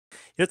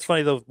It's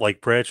funny though,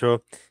 like Bradshaw.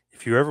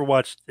 If you ever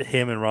watched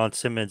him and Ron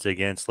Simmons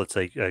against, let's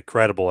say,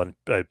 Credible, and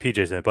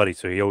PJ's my buddy,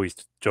 so he always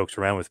jokes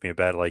around with me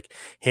about it, like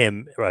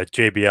him,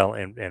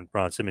 JBL, and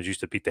Ron Simmons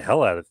used to beat the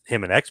hell out of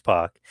him and X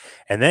Pac.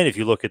 And then if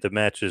you look at the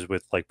matches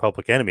with like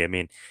Public Enemy, I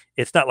mean,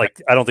 it's not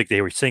like I don't think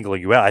they were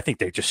singling you out. I think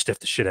they just stiffed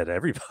the shit out of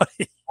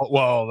everybody.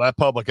 Well, that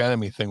Public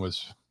Enemy thing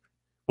was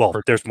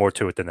there's more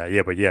to it than that.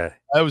 Yeah, but yeah,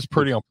 that was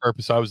pretty on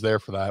purpose. I was there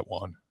for that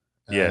one.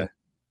 Yeah.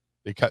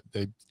 They tried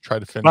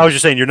to finish. I was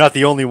just saying, you're not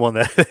the only one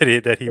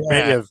that he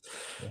may have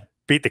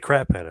beat the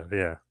crap out of.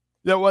 Yeah.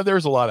 Yeah. Well,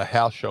 there's a lot of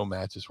house show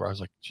matches where I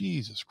was like,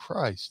 Jesus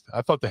Christ.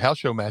 I thought the house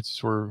show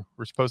matches were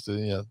supposed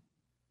to,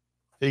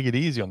 take it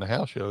easy on the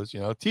house shows.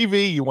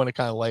 TV, you want to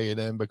kind of lay it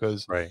in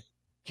because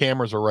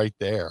cameras are right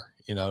there.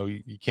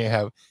 You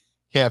can't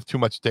have too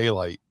much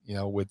daylight,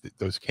 with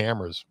those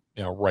cameras,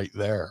 right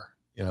there,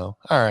 all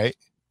right.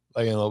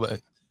 Like a little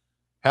bit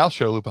house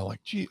show loop. I'm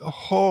like, gee,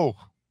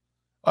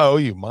 I owe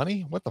you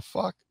money. What the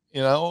fuck?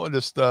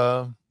 Just,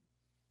 yeah.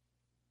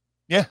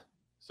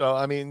 So,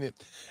 I mean,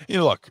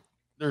 look,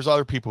 there's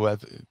other people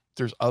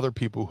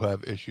who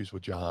have issues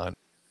with John.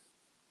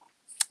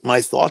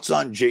 My thoughts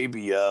on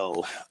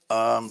JBL.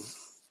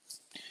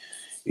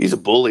 He's a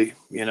bully,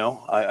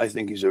 I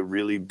think he's a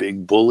really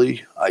big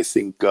bully. I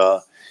think,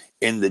 back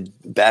in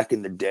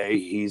the day,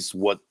 he's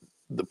what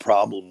the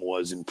problem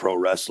was in pro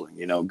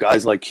wrestling.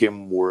 Guys like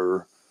him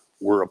were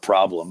a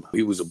problem.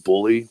 He was a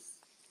bully.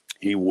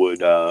 He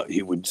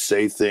would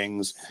say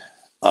things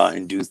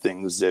and do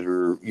things that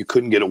you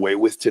couldn't get away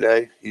with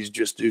today. He was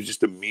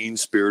just a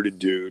mean-spirited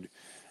dude,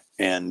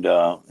 and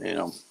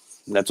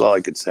that's all I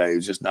could say.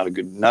 He's just not a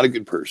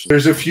good person.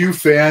 There's a few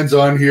fans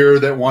on here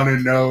that want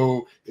to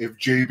know if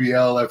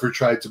JBL ever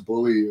tried to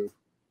bully you.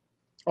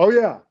 Oh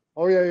yeah,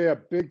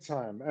 big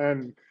time.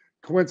 And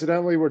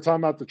coincidentally, we're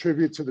talking about the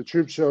Tribute to the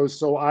Troop shows.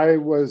 So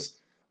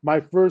my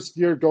first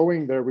year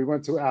going there, we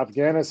went to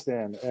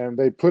Afghanistan, and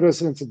they put us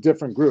into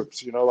different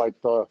groups, like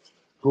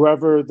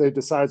whoever they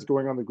decides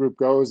going on the group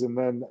goes, and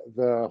then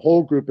the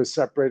whole group is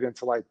separated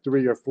into like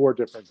 3 or 4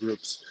 different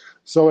groups.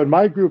 So in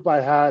my group,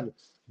 I had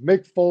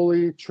Mick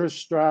Foley, Trish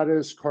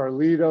Stratus,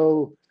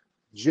 Carlito,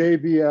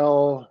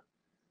 JBL,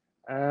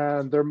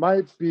 and there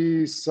might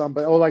be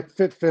somebody, like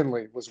Fit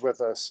Finley was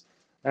with us.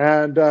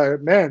 And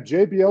man,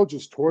 JBL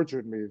just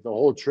tortured me the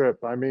whole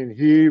trip. I mean,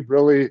 he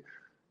really,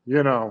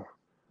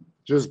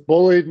 just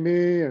bullied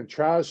me and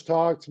trash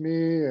talked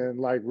me, and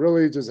like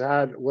really just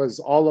was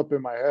all up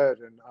in my head.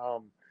 And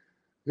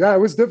yeah, it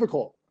was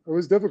difficult. It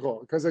was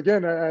difficult because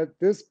again, at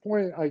this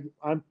point,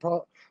 I'm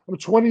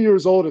 20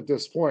 years old at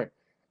this point,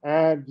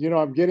 and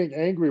I'm getting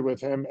angry with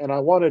him, and I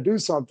want to do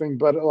something,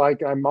 but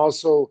like I'm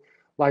also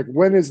like,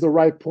 when is the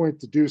right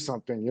point to do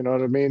something? You know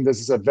what I mean? This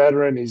is a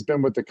veteran. He's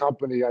been with the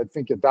company, I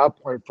think, at that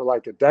point for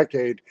like a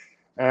decade,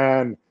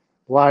 and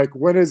like,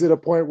 when is it a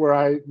point where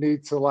I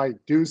need to like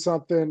do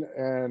something?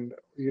 And,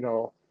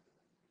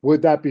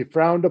 would that be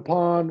frowned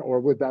upon, or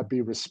would that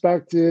be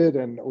respected?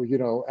 And,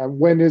 and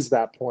when is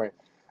that point?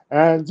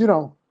 And,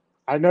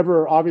 I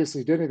never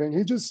obviously did anything.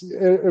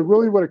 It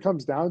really, what it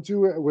comes down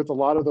to with a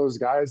lot of those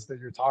guys that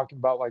you're talking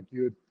about, like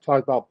you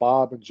talked about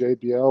Bob and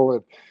JBL,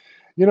 and,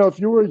 if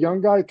you were a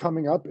young guy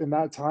coming up in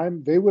that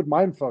time, they would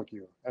mind fuck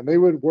you, and they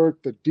would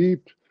work the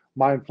deep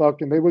mind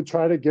fuck, and they would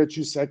try to get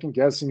you second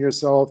guessing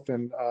yourself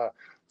and,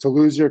 to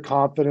lose your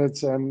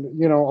confidence.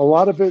 And, a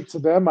lot of it to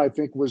them, I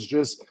think, was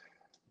just,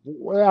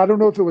 I don't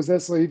know if it was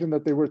necessarily even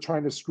that they were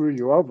trying to screw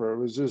you over. It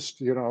was just,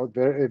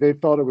 they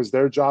felt it was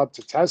their job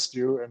to test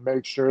you and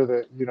make sure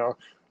that,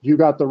 you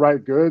got the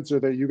right goods or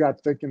that you got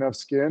thick enough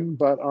skin.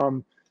 But,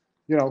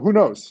 who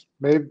knows?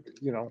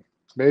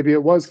 Maybe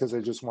it was because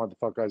they just wanted to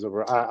fuck guys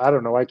over. I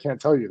don't know. I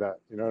can't tell you that.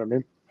 You know what I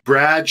mean?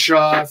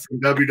 Bradshaw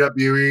from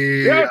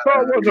WWE.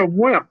 Bradshaw was a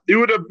wimp. He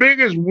was the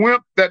biggest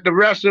wimp that the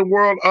wrestling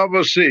world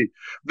ever see.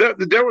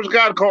 There was a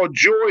guy called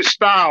Joey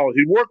Styles.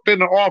 He worked in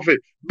the office,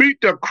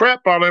 beat the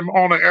crap out of him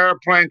on an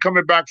airplane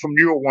coming back from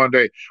Europe one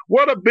day.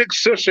 What a big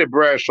sissy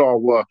Bradshaw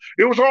was.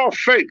 It was all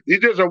fake. He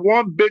just a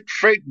one big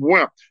fake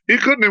wimp. He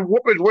couldn't even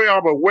whoop his way out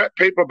of a wet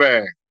paper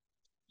bag.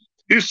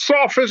 He's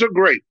soft as a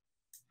grape.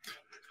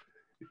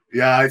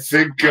 Yeah, I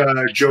think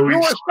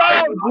Joey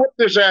Styles whooped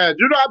his ass.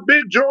 You know how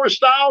big Joey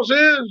Styles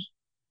is?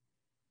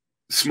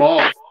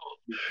 Small.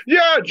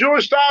 Yeah, Joey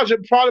Styles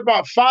is probably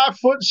about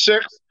 5'6",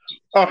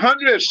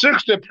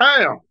 160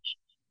 pounds.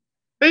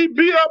 He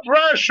beat up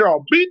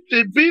Bradshaw.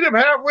 He beat him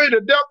halfway to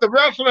death. The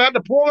wrestler had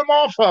to pull him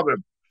off of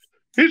him.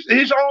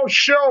 He's all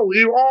show.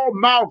 He's all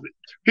mouthy.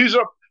 He's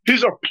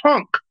a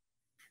punk.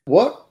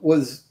 What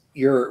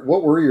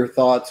were your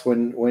thoughts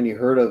when you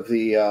heard of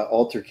the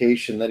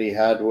altercation that he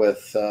had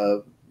with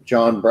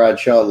John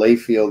Bradshaw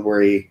Layfield,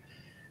 where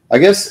I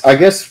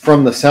guess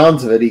from the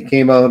sounds of it, he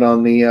came out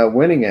on the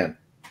winning end?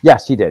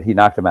 Yes, he did. He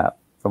knocked him out.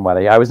 From what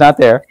I was not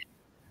there,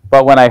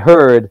 but when I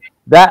heard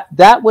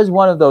that was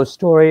one of those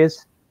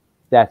stories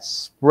that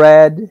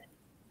spread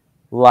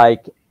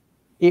like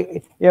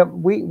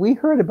we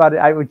heard about it.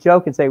 I would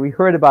joke and say we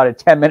heard about it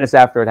 10 minutes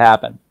after it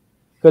happened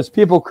because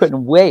people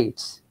couldn't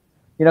wait.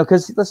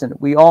 Because listen,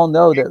 we all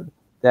know that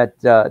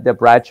that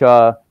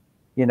Bradshaw,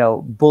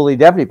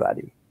 bullied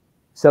everybody.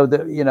 So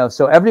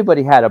so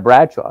everybody had a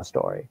Bradshaw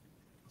story.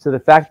 So the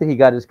fact that he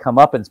got his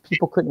comeuppance,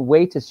 people couldn't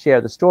wait to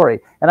share the story.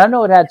 And I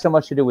know it had so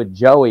much to do with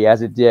Joey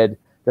as it did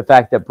the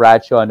fact that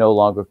Bradshaw no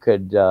longer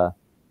could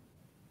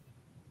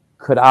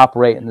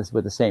operate in this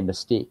with the same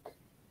mystique.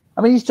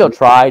 I mean, he still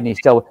tried, and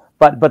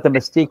but the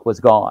mystique was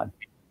gone.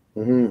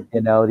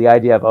 Mm-hmm. The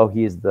idea of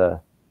he's the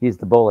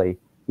bully,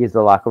 he's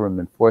the locker room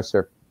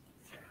enforcer.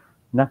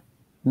 No,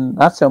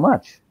 not so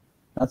much,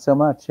 not so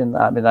much. And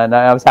I mean,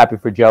 I was happy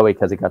for Joey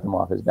because it got them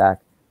off his back.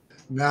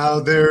 Now,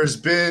 there's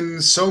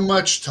been so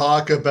much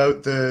talk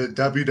about the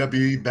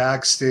WWE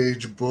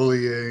backstage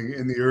bullying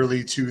in the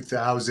early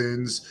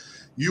 2000s.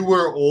 You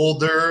were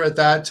older at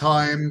that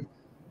time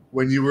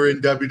when you were in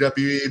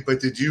WWE, but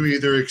did you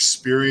either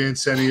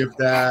experience any of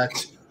that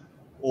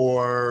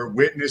or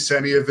witness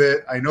any of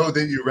it? I know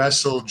that you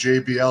wrestled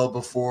JBL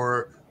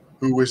before,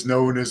 who was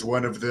known as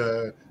one of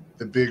the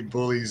big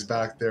bullies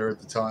back there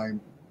at the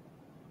time.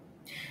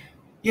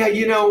 Yeah,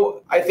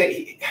 I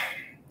think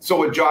so.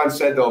 What John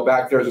said though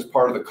back there is just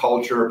part of the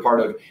culture,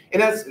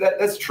 and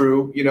that's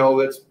true.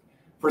 That's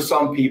for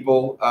some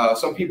people.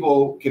 Some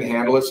people can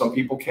handle it, some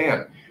people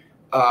can't.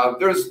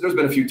 There's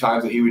been a few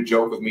times that he would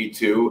joke with me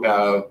too.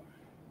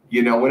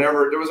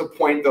 Whenever there was a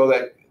point though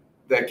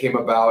that came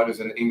about, as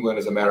in England,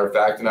 as a matter of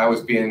fact, and I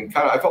felt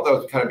that I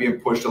was kind of being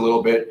pushed a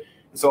little bit.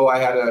 So I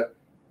had to,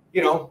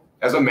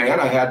 as a man,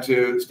 I had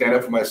to stand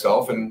up for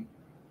myself, and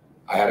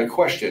I had to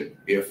question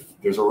if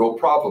there's a real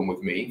problem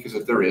with me, because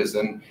if there is,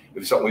 then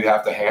if it's something we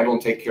have to handle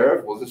and take care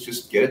of, well, let's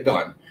just get it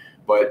done.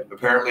 But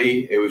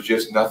apparently it was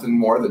just nothing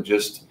more than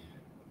just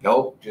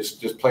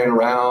playing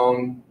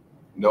around.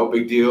 No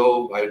big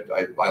deal.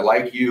 I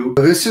like you.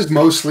 This is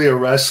mostly a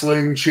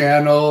wrestling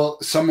channel.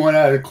 Someone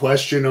had a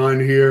question on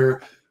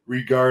here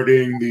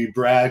regarding the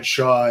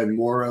Bradshaw and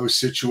Morrow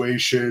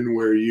situation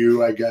where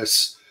you, I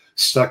guess,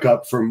 stuck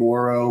up for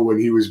Morrow when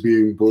he was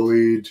being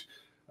bullied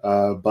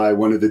by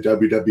one of the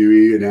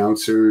WWE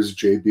announcers,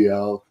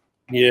 JBL.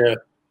 Yeah,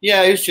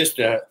 it's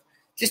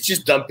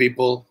just dumb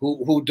people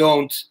who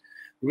don't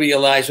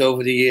realize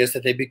over the years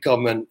that they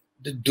become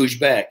the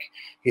douchebag,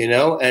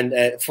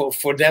 and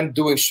for them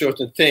doing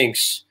certain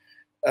things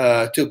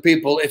to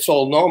people, it's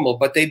all normal,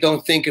 but they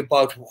don't think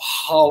about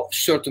how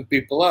certain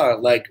people are.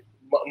 Like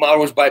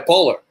Mauro's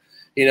bipolar,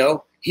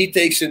 he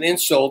takes an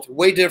insult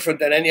way different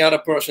than any other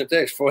person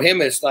takes. For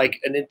him, it's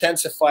like an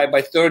intensified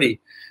by 30.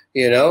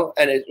 And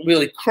it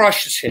really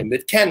crushes him.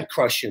 It can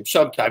crush him.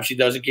 Sometimes he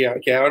doesn't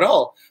care at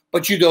all.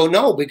 But you don't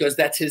know, because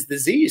that's his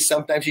disease.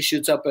 Sometimes he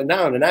shoots up and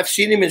down. And I've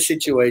seen him in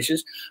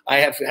situations. I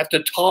have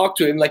to talk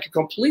to him like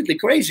completely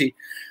crazy,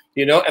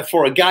 and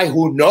for a guy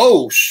who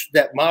knows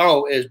that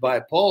Morrow is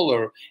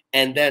bipolar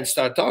and then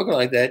start talking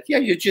like that, yeah,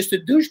 you're just a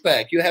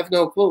douchebag. You have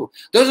no clue.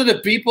 Those are the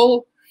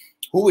people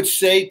who would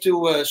say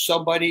to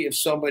somebody, if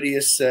somebody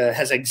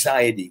has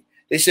anxiety,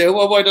 they say,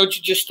 well, why don't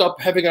you just stop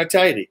having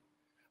anxiety?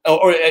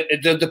 Or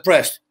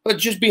depressed, but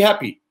just be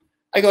happy.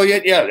 I go,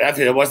 yeah,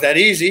 it was that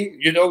easy.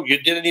 You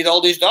didn't need all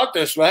these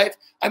doctors, right?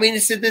 I mean,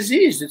 it's a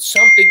disease. It's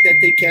something that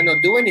they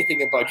cannot do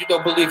anything about. You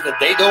don't believe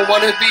that they don't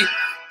want to be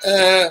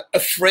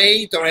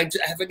afraid or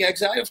having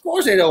anxiety? Of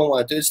course they don't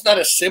want to. It's not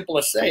as simple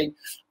as saying.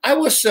 I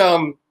was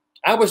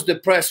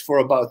depressed for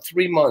about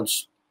 3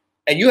 months.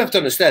 And you have to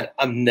understand,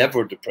 I'm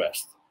never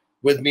depressed.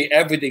 With me,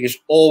 everything is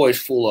always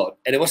full on.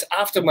 And it was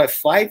after my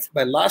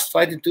last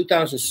fight in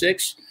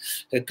 2006,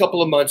 a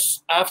couple of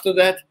months after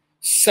that,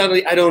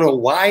 suddenly, I don't know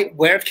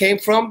where it came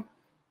from,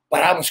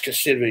 but I was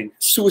considering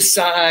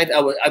suicide. I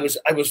was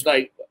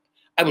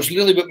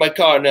literally with my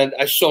car, and then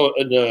I saw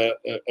a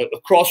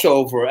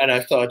crossover, and I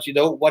thought,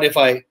 what if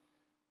I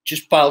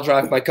just pile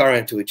drive my car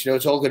into it?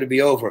 It's all going to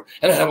be over.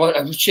 And I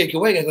was shaking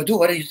awake. I go, dude,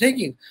 what are you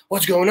thinking?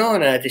 What's going on?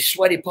 And I had these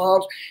sweaty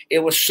palms. It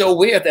was so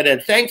weird. And then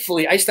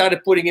thankfully, I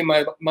started putting in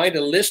my mind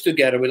a list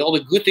together with all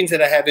the good things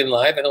that I have in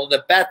life and all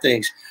the bad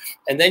things.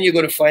 And then you're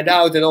going to find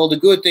out that all the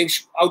good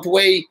things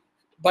outweigh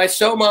by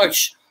so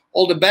much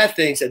all the bad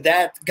things. And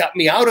that got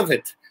me out of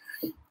it,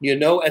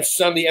 and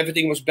suddenly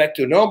everything was back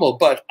to normal.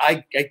 But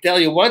I tell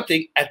you one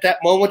thing, at that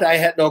moment, I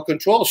had no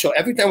control. So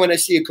every time when I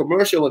see a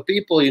commercial with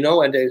people,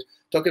 and they're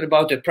talking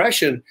about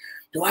depression,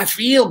 do I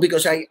feel?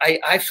 Because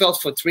I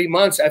felt for 3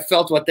 months, I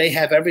felt what they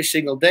have every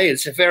single day.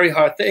 It's a very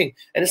hard thing.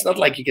 And it's not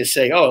like you can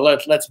say, oh,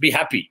 let's be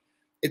happy.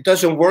 It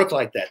doesn't work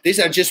like that. These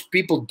are just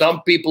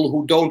dumb people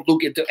who don't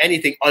look into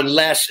anything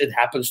unless it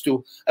happens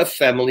to a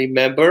family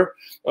member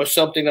or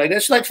something like that.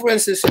 It's like, for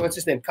instance, what's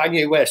his name?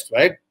 Kanye West,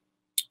 right?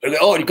 And,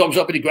 he comes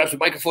up and he grabs the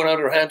microphone out of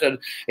her hand, and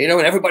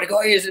and everybody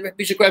goes, he's a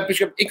piece of crap,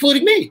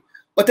 including me.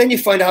 But then you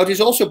find out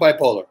he's also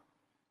bipolar.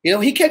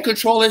 He can't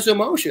control his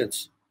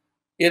emotions.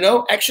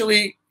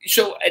 Actually,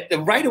 so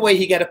right away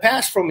he got a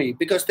pass from me,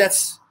 because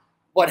that's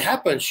what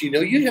happens.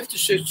 You have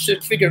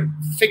to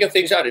figure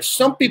things out. If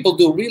some people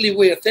do really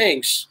weird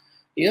things,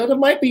 there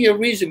might be a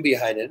reason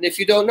behind it. And if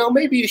you don't know,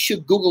 maybe you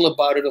should Google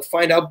about it or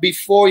find out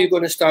before you're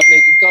going to start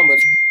making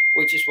comments,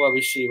 which is what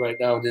we see right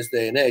now in this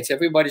day and age.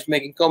 Everybody's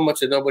making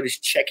comments and nobody's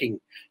checking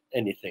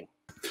anything.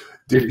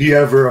 Did he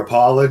ever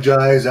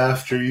apologize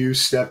after you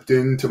stepped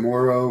in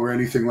tomorrow or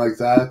anything like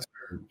that?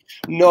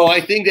 No,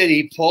 I think that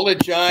he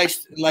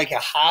apologized like a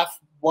half,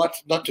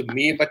 not to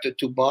me, but to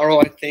tomorrow.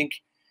 I think,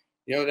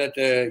 that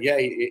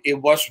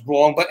it was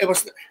wrong, but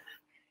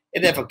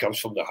it never comes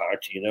from the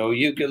heart.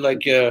 You could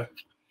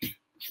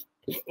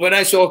when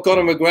I saw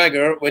Conor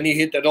McGregor when he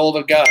hit that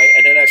older guy,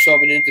 and then I saw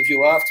him in an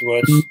interview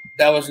afterwards.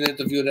 That was an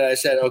interview that I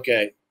said,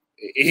 okay,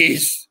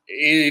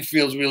 he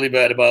feels really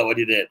bad about what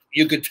he did.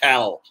 You could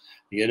tell,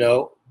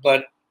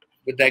 but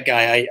with that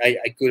guy,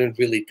 I couldn't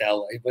really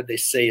tell. When they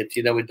say it,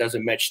 it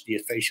doesn't match the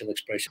facial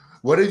expression.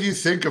 What did you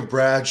think of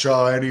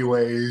Bradshaw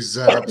anyways?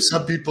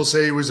 Some people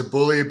say he was a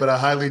bully, but I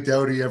highly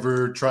doubt he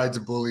ever tried to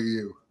bully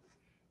you.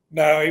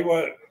 No,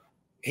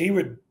 he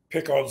would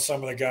pick on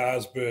some of the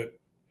guys, but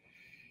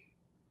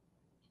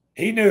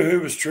he knew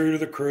who was true to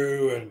the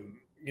crew and,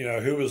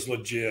 who was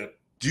legit.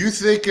 Do you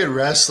think in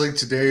wrestling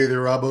today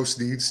there almost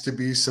needs to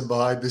be some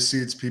behind the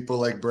scenes people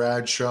like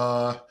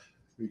Bradshaw?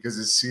 Because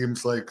it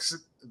seems like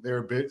they're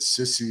a bit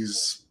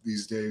sissies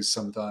these days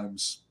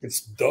sometimes.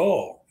 It's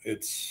dull.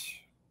 It's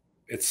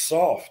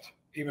soft.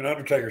 Even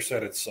Undertaker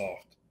said it's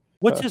soft.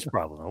 What's his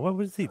problem? What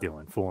was he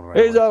doing fooling around?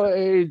 He's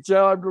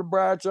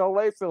Bradshaw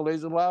Layfield.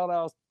 He's a loud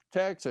house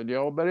Texan,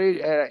 but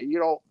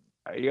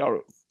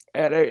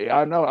and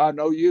I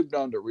know you've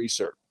done the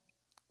research.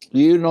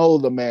 You know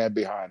the man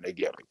behind the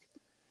gimmick.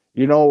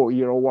 You know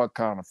what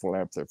kind of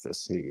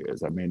philanthropist he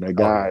is. I mean, the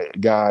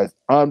guy's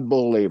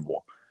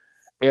unbelievable.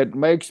 It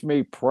makes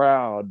me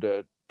proud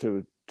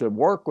to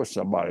work with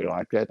somebody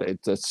like that.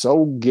 It's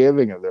so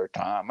giving of their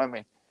time. I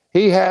mean,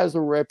 he has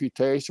a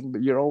reputation,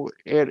 but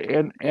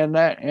in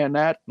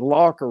that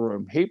locker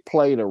room, he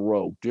played a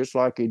role just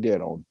like he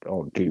did on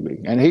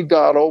TV, and he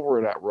got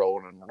over that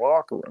role in the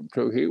locker room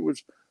too. He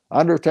was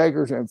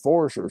Undertaker's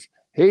enforcers.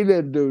 He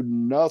didn't do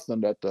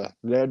nothing that the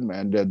dead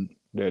man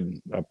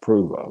didn't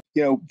approve of.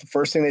 The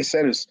first thing they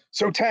said is,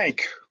 "So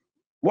Tank,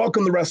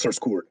 welcome to Wrestler's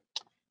Court,"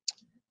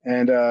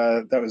 and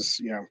that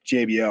was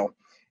JBL,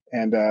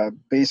 and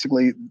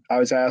basically I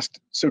was asked,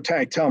 "So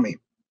Tank, tell me,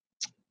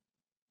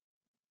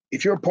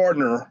 if your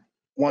partner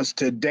wants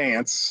to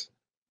dance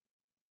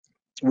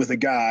with a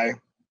guy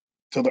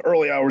till the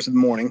early hours of the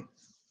morning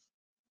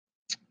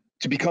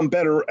to become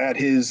better at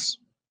his,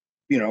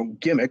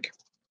 gimmick,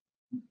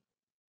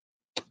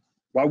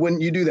 why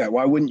wouldn't you do that?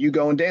 Why wouldn't you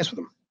go and dance with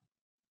him?"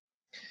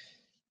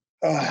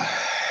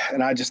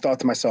 And I just thought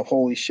to myself,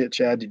 holy shit,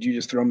 Chad, did you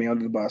just throw me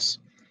under the bus?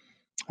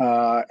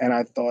 And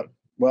I thought,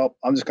 well,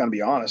 I'm just going to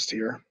be honest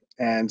here.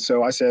 And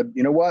so I said,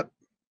 you know what?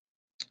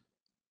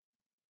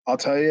 I'll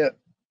tell you,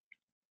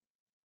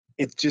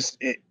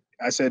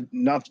 I said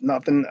nothing.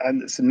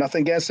 I said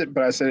nothing against it,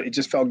 but I said it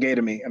just felt gay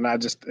to me, and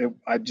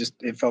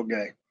it felt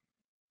gay.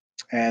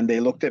 And they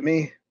looked at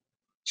me,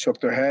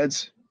 shook their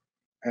heads,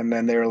 and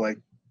then they were like,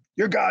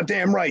 "You're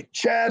goddamn right,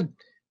 Chad.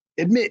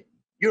 Admit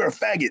you're a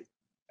faggot."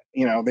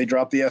 They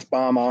dropped the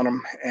F-bomb on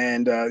him,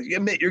 and you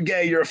admit you're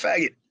gay, you're a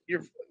faggot.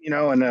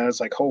 And then it's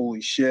like,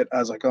 holy shit. I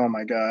was like, oh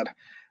my God. I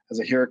was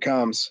like, here it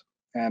comes.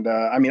 And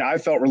I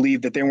felt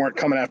relieved that they weren't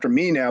coming after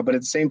me now, but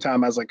at the same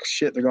time, I was like,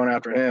 shit, they're going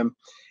after him.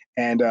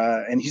 And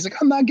he's like,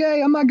 I'm not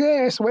gay.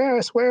 I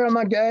swear I'm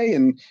not gay.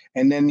 And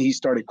then he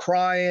started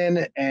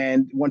crying.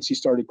 And once he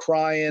started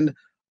crying,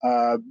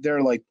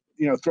 they're like,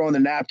 throwing the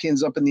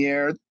napkins up in the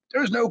air.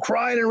 There's no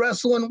crying in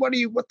wrestling. What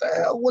the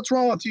hell? What's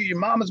wrong with you? Your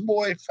mama's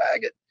boy,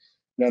 faggot.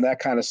 That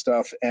kind of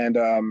stuff. And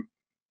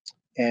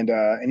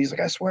he's like,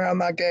 I swear I'm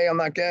not gay.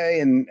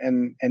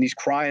 And he's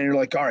crying. And you're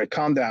like, all right,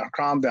 calm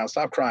down.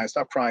 Stop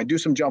crying. Do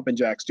some jumping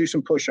jacks, do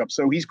some push-ups.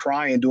 So he's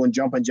crying, doing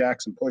jumping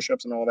jacks and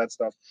push-ups and all that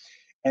stuff.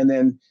 And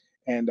then,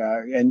 and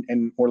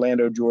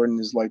Orlando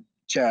Jordan is like,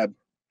 Chad,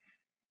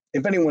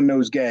 if anyone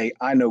knows gay,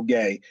 I know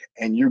gay,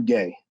 and you're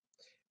gay.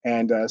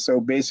 And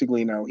so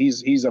basically,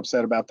 he's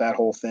upset about that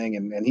whole thing,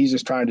 and he's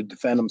just trying to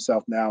defend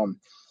himself now. And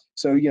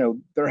so,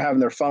 they're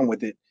having their fun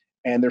with it,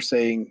 and they're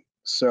saying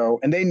so,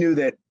 and they knew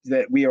that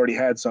we already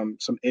had some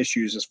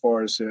issues as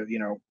far as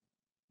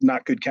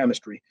not good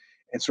chemistry.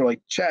 And so,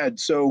 like, Chad,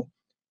 so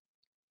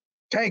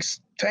Tank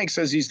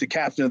says he's the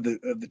captain of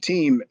the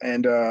team,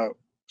 and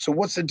so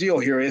what's the deal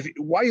here?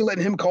 Why are you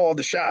letting him call all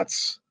the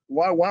shots?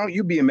 Why don't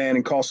you be a man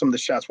and call some of the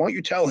shots? Why don't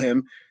you tell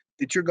him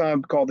that you're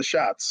going to call the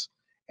shots?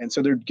 And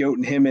so they're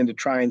goading him in to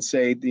try and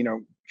say,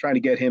 trying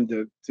to get him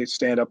to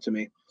stand up to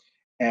me.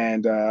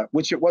 And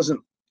which it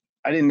wasn't,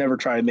 I didn't ever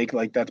try to make it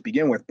like that to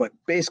begin with. But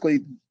basically,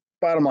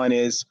 bottom line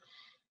is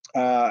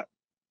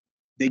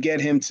they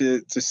get him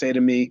to say to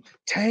me,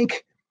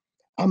 Tank,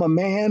 I'm a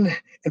man.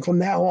 And from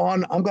now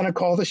on, I'm going to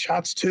call the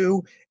shots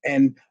too.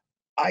 And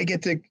I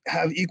get to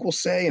have equal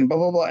say and blah,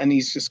 blah, blah. And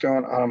he's just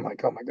going, I'm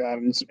like, oh my God.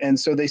 And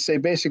so they say,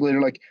 basically,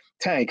 they're like,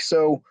 Tank,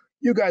 so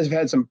you guys have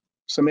had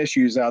some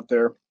issues out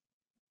there.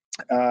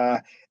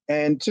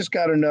 And just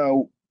got to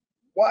know,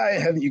 why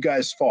haven't you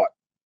guys fought?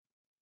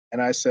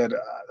 And I said,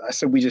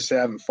 we just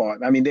haven't fought.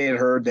 I mean, they had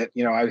heard that,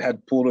 I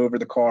had pulled over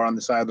the car on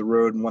the side of the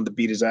road and wanted to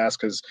beat his ass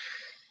because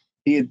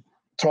he had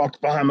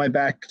talked behind my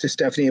back to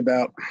Stephanie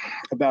about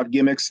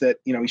gimmicks that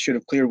he should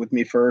have cleared with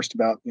me first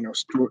about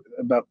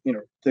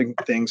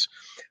things,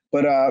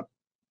 but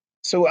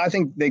so I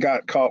think they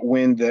got caught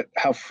wind that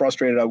how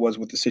frustrated I was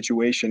with the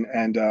situation,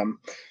 and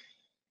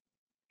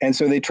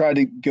so they tried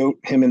to goat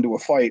him into a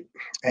fight,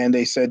 and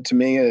they said to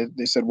me,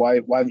 they said, why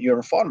haven't you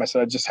ever fought him? I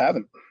said, I just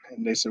haven't.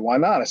 And they said, why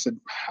not? I said,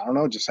 I don't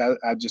know, I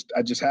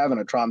just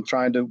haven't. I'm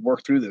trying to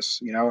work through this,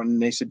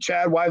 and they said,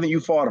 Chad, why haven't you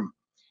fought him?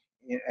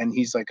 And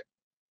he's like,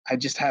 I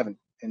just haven't.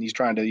 And he's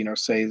trying to,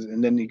 say,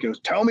 and then he goes,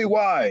 tell me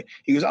why.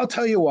 He goes, I'll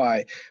tell you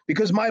why.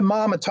 Because my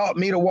mama taught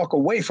me to walk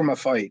away from a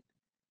fight.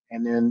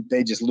 And then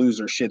they just lose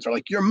their shit. They're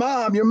like, your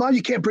mom,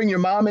 you can't bring your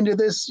mom into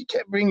this. You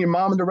can't bring your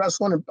mom into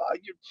wrestling. And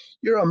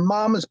you're a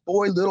mama's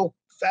boy, little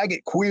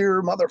faggot,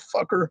 queer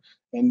motherfucker.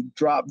 And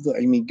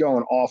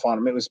going off on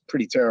him. It was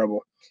pretty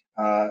terrible.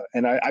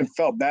 And I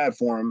felt bad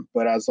for him.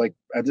 But I was like,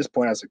 at this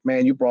point, I was like,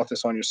 man, you brought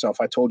this on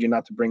yourself. I told you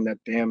not to bring that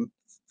damn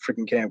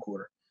freaking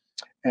camcorder.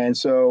 And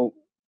so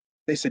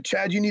they said,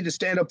 Chad, you need to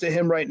stand up to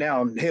him right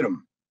now and hit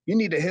him. You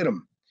need to hit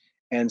him.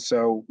 And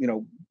so,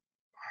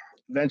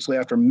 eventually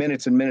after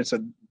minutes and minutes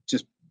of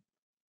just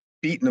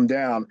beating him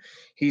down,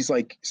 he's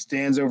like,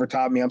 stands over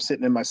top of me. I'm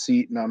sitting in my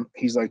seat and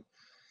he's like,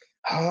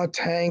 oh,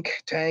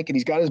 Tank. And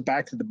he's got his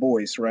back to the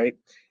boys, right?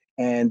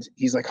 And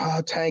he's like,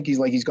 oh, Tank. He's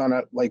like, he's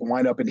gonna like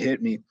wind up and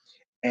hit me.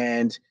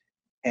 And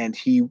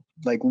he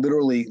like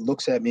literally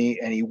looks at me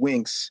and he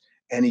winks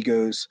and he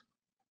goes,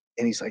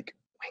 and he's like,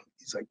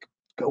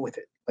 go with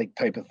it, like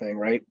type of thing,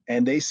 right?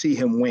 And they see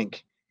him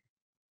wink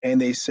and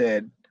they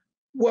said,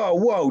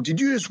 whoa, did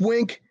you just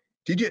wink?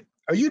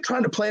 Are you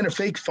trying to plan a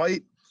fake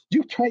fight?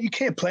 You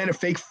can't plan a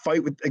fake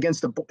fight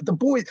against the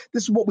boy.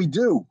 This is what we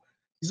do.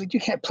 He's like, you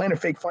can't plan a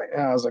fake fight.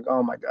 And I was like,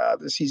 oh my God,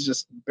 he's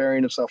just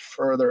burying himself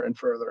further and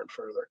further and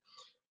further.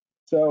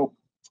 So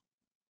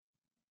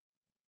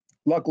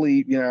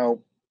luckily,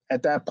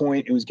 at that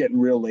point, it was getting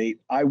real late.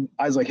 I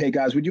was like, hey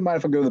guys, would you mind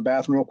if I go to the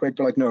bathroom real quick?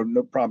 They're like,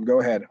 no problem.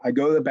 Go ahead. I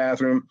go to the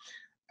bathroom.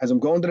 As I'm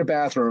going to the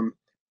bathroom,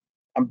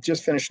 I'm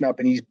just finishing up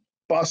and he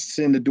busts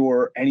in the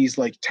door and he's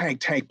like,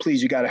 Tank,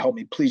 please, you got to help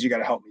me. Please, you got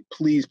to help me.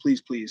 Please.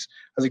 I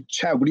was like,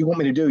 Chad, what do you want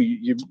me to do?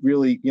 You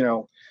really,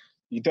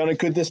 you've done it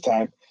good this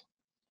time.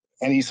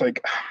 And he's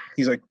like,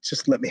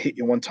 just let me hit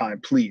you one time,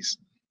 please.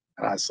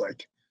 And I was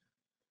like,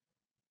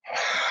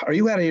 are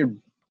you out of your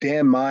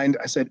damn mind?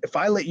 I said, if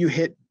I let you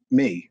hit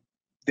me,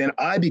 then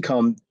I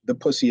become the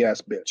pussy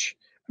ass bitch.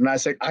 And I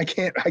said, I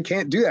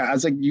can't do that. I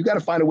was like, you got to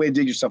find a way to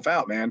dig yourself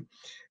out, man.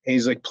 And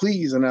he's like,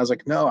 please. And I was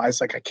like, no. I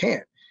was like, I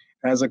can't.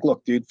 And I was like,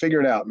 look, dude, figure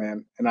it out,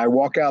 man. And I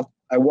walk out.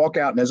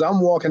 And as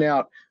I'm walking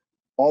out,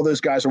 all those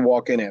guys are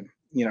walking in,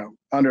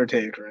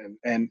 Undertaker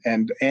and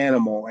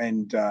Animal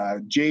and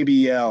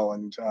JBL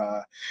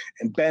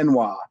and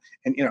Benoit.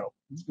 And,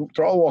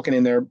 they're all walking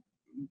in there.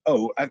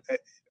 Oh,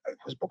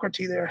 was Booker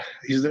T there?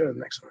 He's there the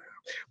next one.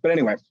 But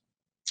anyway,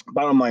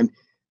 bottom line,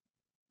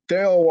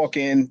 they all walk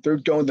in, they're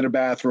going to the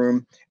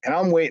bathroom, and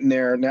I'm waiting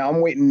there. Now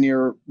I'm waiting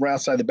right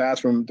outside the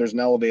bathroom. There's an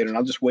elevator, and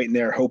I'm just waiting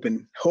there,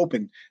 hoping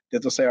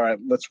that they'll say, all right,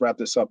 let's wrap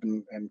this up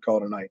and call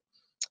it a night.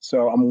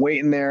 So I'm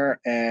waiting there,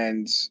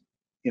 and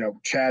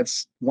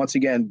Chad's once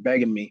again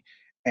begging me.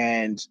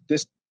 And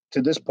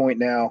to this point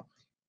now,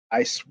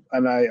 I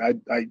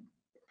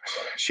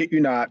shit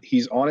you not,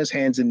 he's on his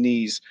hands and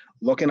knees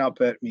looking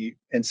up at me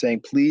and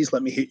saying, please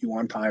let me hit you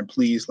one time.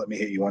 Please let me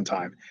hit you one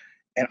time.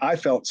 And I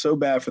felt so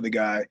bad for the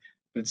guy.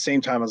 But at the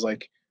same time, I was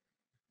like,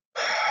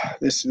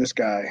 this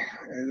guy,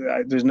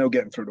 there's no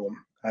getting through to him.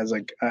 I was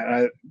like,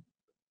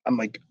 I'm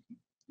like,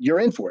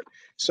 you're in for it.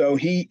 So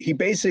he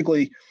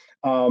basically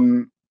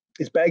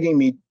is begging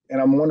me,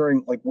 and I'm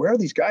wondering, like, where are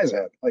these guys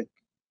at? Like,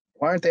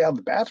 why aren't they out of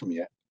the bathroom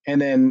yet?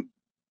 And then,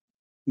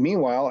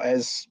 meanwhile,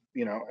 as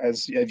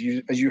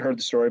you heard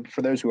the story, but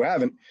for those who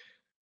haven't,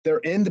 they're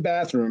in the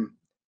bathroom,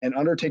 and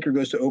Undertaker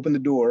goes to open the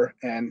door,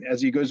 and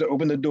as he goes to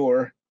open the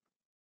door,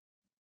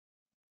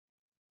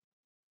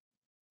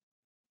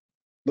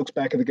 looks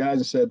back at the guys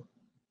and said,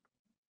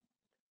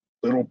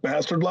 little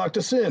bastard locked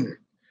us in,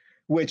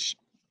 which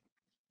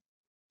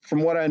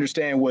from what I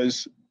understand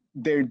was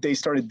they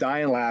started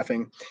dying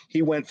laughing.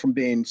 He went from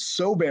being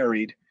so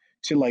buried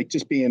to like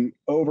just being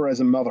over as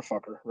a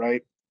motherfucker,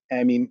 right?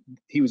 I mean,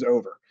 he was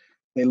over.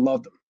 They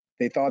loved him.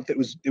 They thought that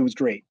it was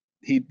great.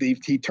 He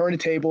turned the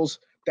tables.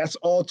 That's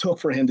all it took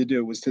for him to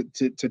do was to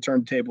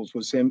turn the tables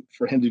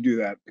for him to do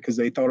that because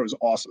they thought it was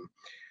awesome.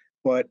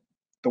 But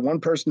the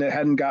one person that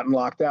hadn't gotten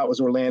locked out was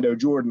Orlando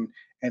Jordan,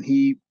 and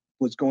he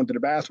was going to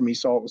the bathroom. He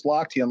saw it was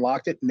locked. He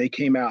unlocked it, and they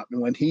came out.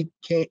 And when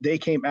they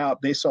came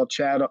out, they saw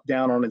Chad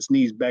down on his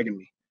knees begging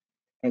me.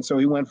 And so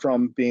he went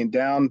from being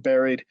down,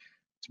 buried,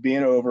 to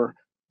being over,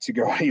 to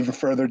go even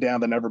further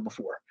down than ever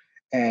before.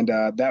 And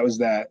that was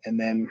that. And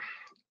then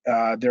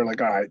they're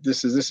like, all right,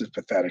 this is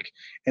pathetic.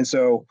 And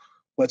so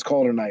let's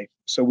call it a night.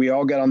 So we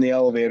all get on the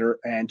elevator,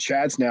 and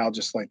Chad's now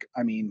just like,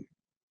 I mean,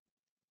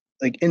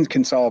 like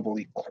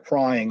inconsolably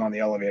crying on the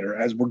elevator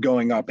as we're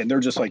going up, and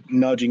they're just like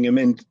nudging him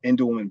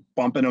into him and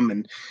bumping him.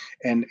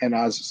 And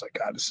I was just like,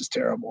 God, this is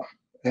terrible.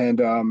 And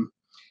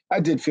I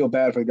did feel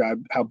bad for the guy,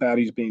 how bad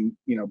he's being,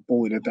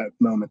 bullied at that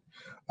moment.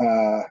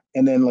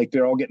 And then like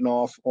they're all getting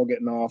off,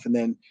 and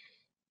then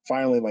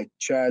finally like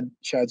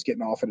Chad's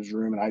getting off at his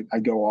room, and I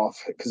go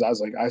off because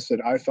I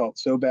said I felt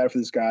so bad for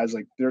this guy. I was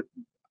like,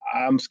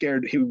 I'm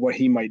scared what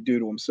he might do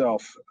to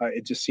himself.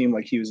 It just seemed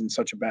like he was in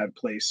such a bad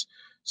place.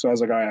 So I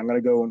was like, all right, I'm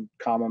gonna go and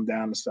calm him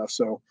down and stuff.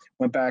 So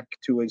went back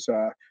to his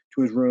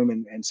room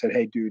and said,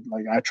 hey, dude,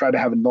 like I tried to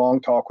have a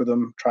long talk with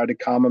him, tried to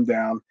calm him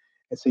down,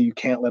 and say you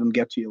can't let him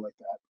get to you like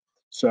that.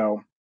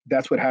 So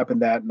that's what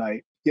happened that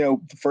night. The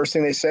first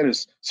thing they said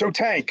is, so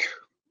Tank,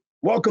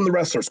 welcome to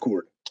Wrestler's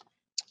Court.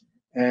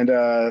 And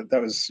that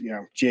was,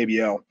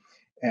 JBL.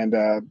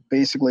 And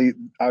basically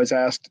I was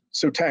asked,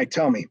 so Tank,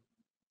 tell me,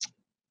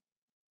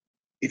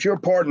 if your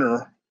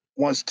partner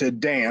wants to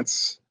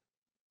dance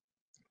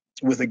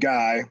with a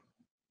guy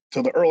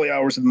till the early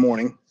hours of the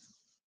morning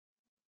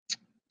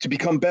to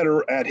become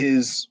better at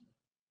his,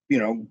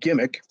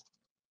 gimmick,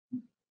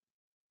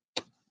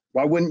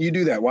 why wouldn't you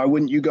do that? Why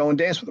wouldn't you go and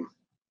dance with him?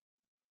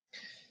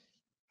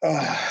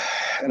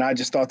 And I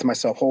just thought to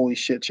myself, holy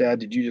shit, Chad,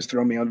 did you just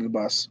throw me under the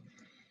bus?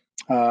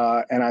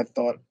 And I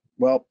thought,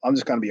 well, I'm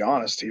just going to be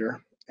honest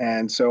here.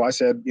 And so I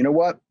said, you know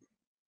what?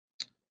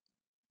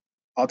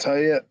 I'll tell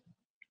you,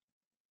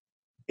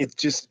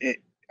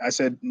 I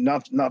said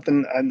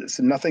nothing. I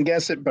said nothing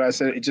against it, but I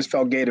said it just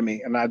felt gay to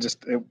me, and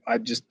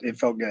it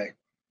felt gay.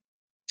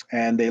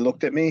 And they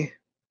looked at me,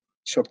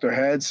 shook their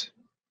heads,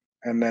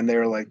 and then they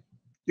were like,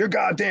 "You're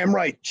goddamn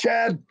right,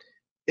 Chad.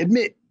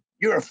 Admit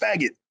you're a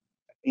faggot."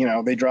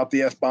 They dropped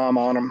the F-bomb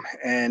on him,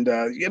 and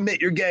you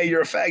admit you're gay,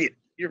 you're a faggot.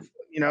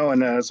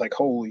 And then it's like,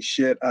 holy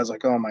shit. I was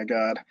like, oh my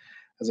God. I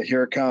was like,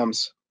 here it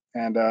comes.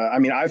 And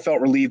I felt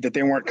relieved that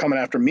they weren't coming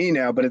after me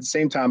now, but at the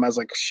same time, I was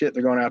like, shit,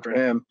 they're going after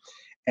him.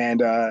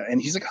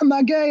 And he's like, I'm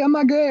not gay.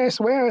 I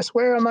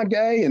swear I'm not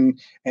gay. And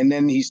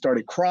then he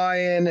started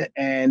crying.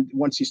 And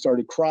once he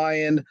started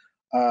crying,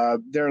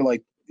 they're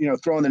like,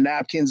 throwing the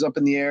napkins up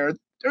in the air.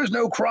 There's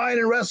no crying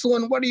in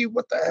wrestling. What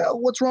the hell?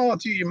 What's wrong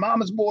with you? Your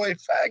mama's boy,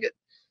 faggot.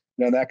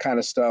 That kind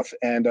of stuff.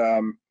 And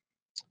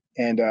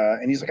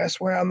he's like, I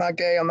swear I'm not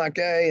gay.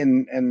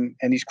 And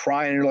he's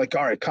crying. And you're like,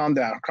 all right, calm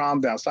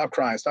down. Stop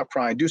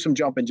crying. Do some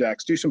jumping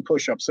jacks, do some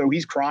push-ups. So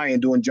he's crying,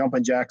 doing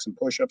jumping jacks and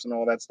push-ups and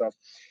all that stuff.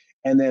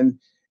 And then,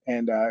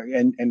 and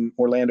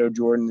Orlando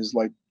Jordan is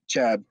like,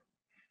 Chad,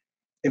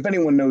 if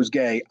anyone knows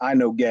gay, I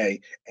know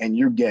gay, and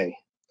you're gay.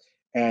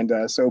 And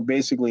so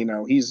basically,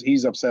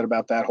 he's upset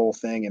about that whole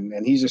thing.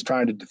 And he's just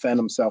trying to defend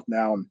himself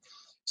now. And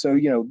so,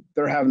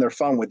 they're having their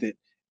fun with it.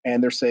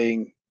 And they're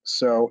saying,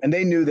 so, and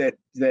they knew that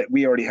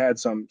we already had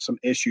some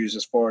issues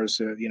as far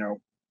as,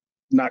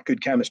 not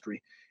good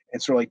chemistry.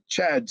 And so like,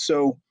 Chad,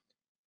 so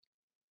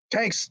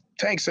Tank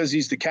says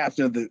he's the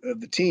captain of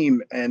the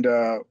team. And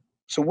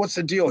so what's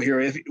the deal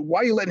here?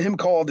 Why are you letting him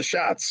call the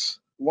shots?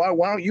 Why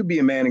don't you be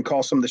a man and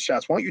call some of the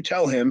shots? Why don't you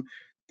tell him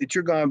that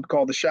you're going to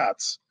call the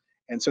shots?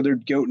 And so they're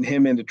goating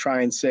him in to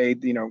try and say,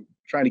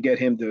 trying to get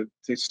him to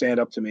stand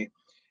up to me.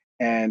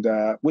 And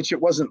which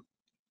it wasn't,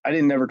 I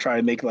didn't ever try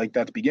to make it like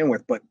that to begin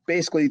with. But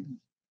basically,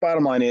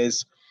 bottom line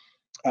is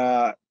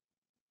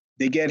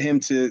they get him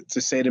to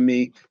say to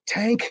me,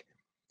 Tank,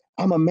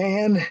 I'm a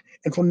man,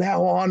 and from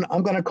now on,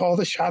 I'm going to call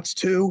the shots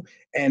too,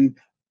 and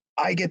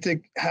I get to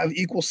have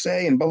equal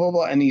say, and blah, blah,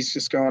 blah. And he's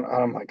just going,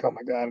 I'm like, oh,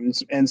 my God.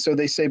 And so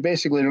they say,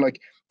 basically, they're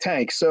like,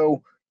 Tank,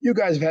 so you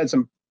guys have had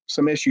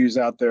some issues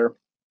out there,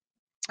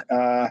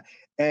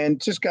 and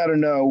just got to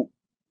know,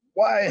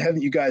 why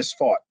haven't you guys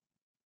fought?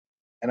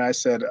 And I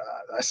said,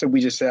 we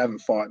just haven't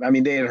fought. I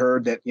mean, they had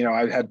heard that,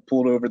 I had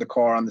pulled over the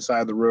car on the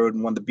side of the road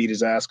and wanted to beat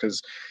his ass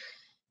because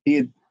he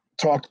had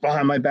talked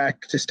behind my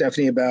back to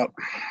Stephanie about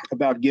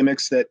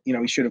gimmicks that,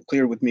 he should have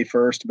cleared with me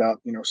first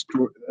about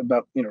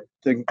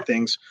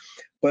things.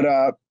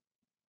 But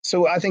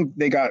so I think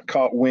they got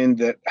caught wind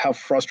that how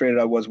frustrated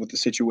I was with the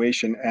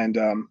situation.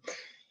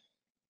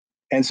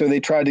 And so they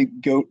tried to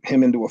goat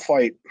him into a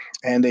fight.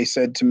 And they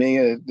said to me,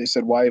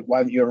 why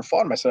haven't you ever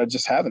fought him? I said, I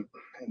just haven't.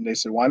 And they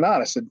said, why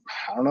not? I said,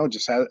 I don't know. I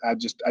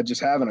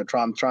just haven't.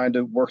 I'm trying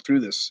to work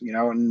through this,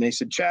 and they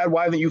said, Chad,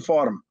 why haven't you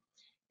fought him?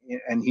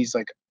 And he's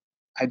like,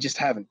 I just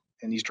haven't.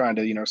 And he's trying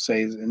to,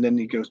 say, and then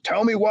he goes,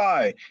 tell me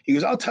why. He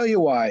goes, I'll tell you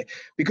why.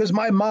 Because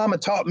my mama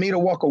taught me to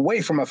walk away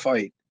from a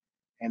fight.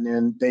 And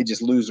then they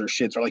just lose their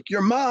shit. They're like,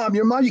 your mom,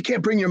 you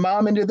can't bring your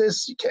mom into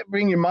this. You can't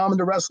bring your mom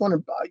into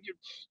wrestling.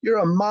 You're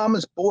a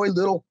mama's boy,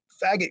 little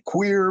faggot,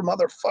 queer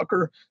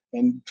motherfucker.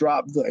 And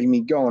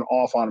going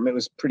off on him. It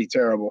was pretty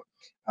terrible.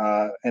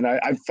 And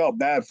I felt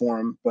bad for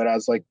him. But I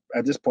was like,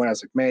 at this point, I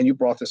was like, man, you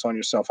brought this on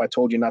yourself. I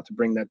told you not to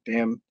bring that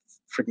damn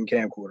freaking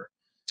camcorder.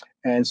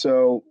 And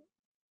so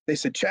they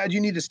said, Chad,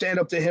 you need to stand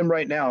up to him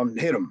right now and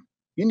hit him.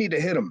 You need to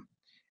hit him.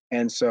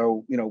 And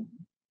so,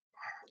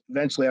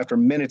 eventually after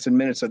minutes and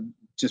minutes of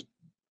just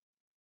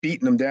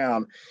beating him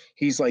down,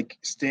 he's like,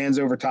 stands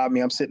over top of me.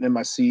 I'm sitting in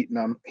my seat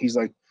and he's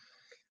like,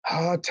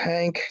 oh,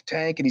 Tank.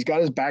 And he's got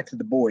his back to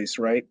the boys.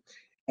 Right.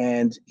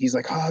 And he's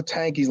like, oh,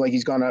 Tank. He's like,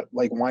 he's going to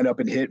like wind up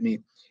and hit me.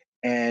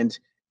 And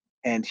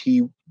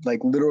he like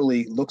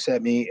literally looks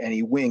at me and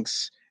he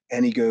winks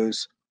and he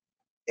goes,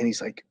 and he's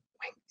like,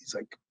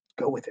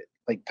 go with it,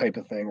 like type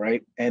of thing,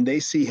 right? And they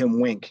see him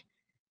wink,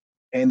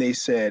 and they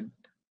said,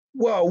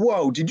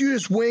 whoa, did you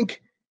just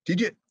wink?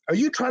 Are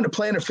you trying to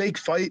plan a fake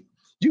fight?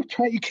 You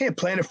can't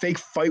plan a fake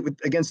fight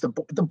against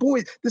the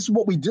boy. This is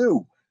what we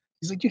do.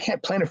 He's like, you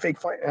can't plan a fake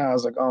fight. And I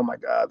was like, oh my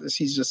God,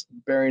 he's just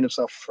burying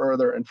himself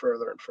further and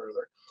further and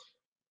further.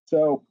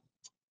 So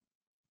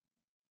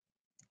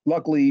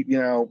luckily,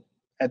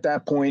 at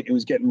that point, it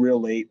was getting real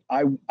late.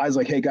 I was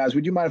like, hey guys,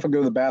 would you mind if I go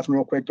to the bathroom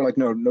real quick? They're like,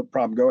 no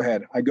problem. Go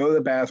ahead. I go to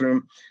the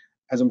bathroom.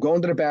 As I'm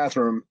going to the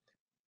bathroom,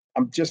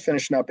 I'm just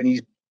finishing up, and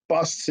he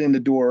busts in the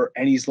door,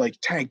 and he's like,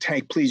 Tank,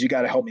 please, you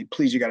got to help me.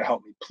 Please, you got to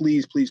help me.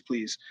 Please. I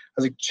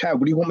was like, Chad,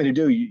 what do you want me to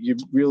do? You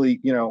really,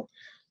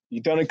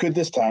 you've done it good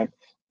this time.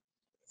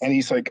 And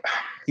he's like,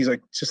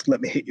 just let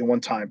me hit you one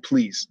time,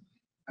 please.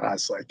 And I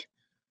was like,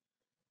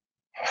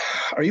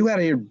 are you out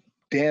of your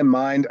damn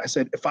mind? I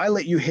said, if I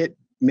let you hit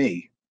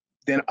me,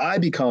 then I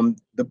become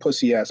the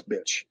pussy ass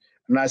bitch.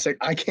 And I said,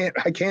 I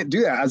can't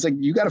do that. I was like,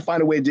 you got to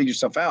find a way to dig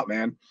yourself out,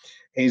 man.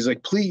 And he's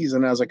like, please.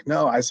 And I was like,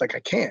 no. I was like, I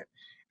can't.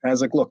 And I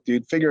was like, look,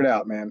 dude, figure it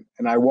out, man.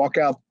 And I walk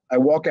out.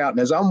 And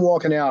as I'm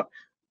walking out,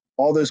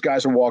 all those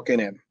guys are walking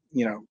in,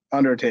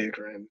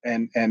 Undertaker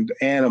and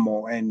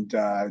Animal and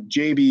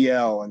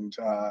JBL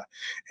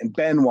and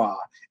Benoit.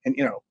 And,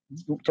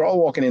 they're all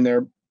walking in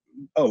there.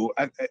 Oh,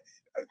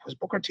 was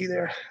Booker T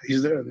there?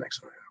 He's there the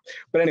next one.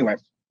 But anyway,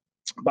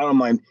 bottom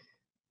line,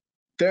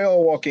 they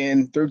all walk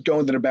in, they're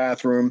going to the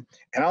bathroom,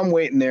 and I'm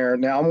waiting there.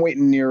 Now I'm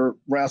waiting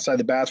right outside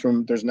the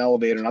bathroom. There's an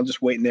elevator, and I'm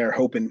just waiting there,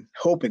 hoping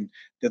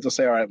that they'll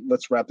say, all right,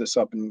 let's wrap this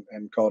up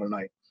and call it a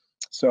night.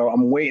 So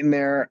I'm waiting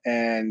there,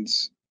 and,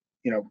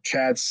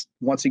 Chad's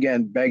once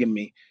again begging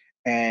me.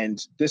 And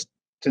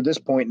to this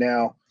point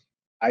now,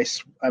 I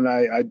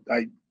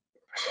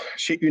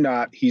shit you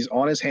not, he's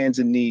on his hands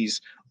and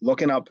knees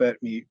looking up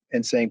at me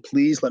and saying,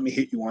 please let me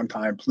hit you one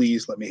time.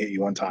 Please let me hit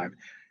you one time.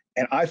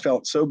 And I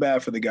felt so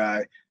bad for the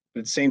guy. But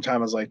at the same time,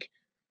 I was like,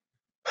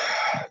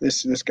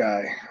 this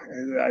guy,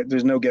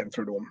 there's no getting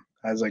through to him.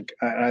 I was like,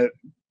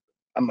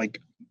 I'm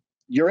like,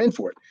 you're in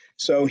for it.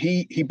 So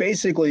he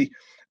basically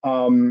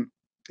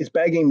is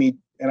begging me,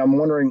 and I'm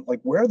wondering, like,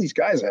 where are these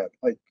guys at?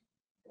 Like,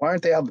 why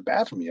aren't they out of the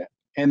bathroom yet?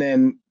 And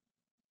then,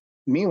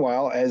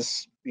 meanwhile,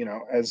 as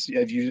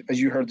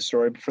you heard the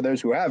story, but for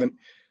those who haven't,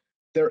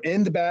 they're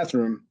in the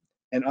bathroom,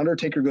 and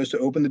Undertaker goes to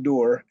open the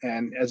door,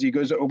 and as he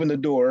goes to open the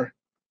door,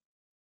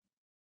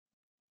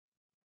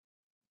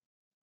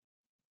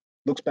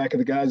 looks back at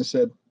the guys and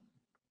said,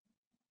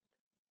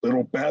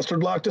 little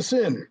bastard locked us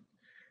in,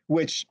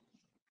 which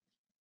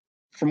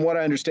from what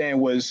I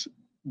understand was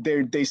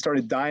they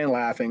started dying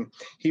laughing.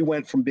 He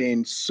went from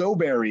being so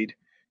buried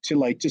to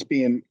like just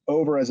being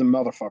over as a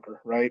motherfucker,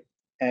 right?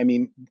 I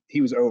mean,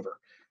 he was over.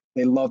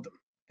 They loved him.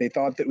 They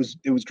thought that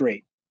it was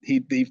great. He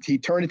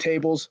turned the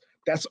tables.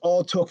 That's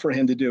all it took for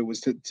him to do was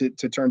to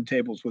turn the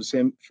tables,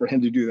 for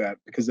him to do that,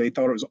 because they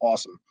thought it was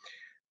awesome.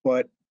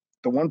 But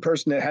the one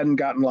person that hadn't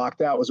gotten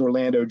locked out was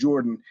Orlando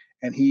Jordan,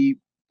 and he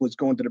was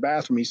going to the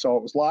bathroom. He saw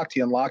it was locked.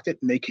 He unlocked it,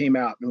 and they came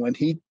out. And when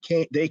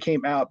they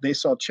came out, they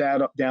saw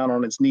Chad down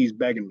on his knees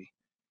begging me.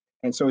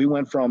 And so he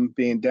went from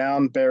being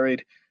down,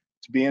 buried,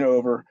 to being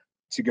over,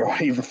 to go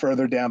even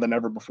further down than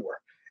ever before.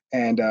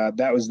 And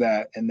that was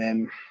that. And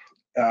then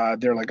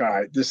they're like, all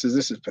right, this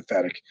is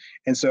pathetic.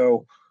 And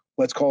so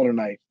let's call it a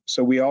night.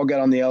 So we all get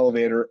on the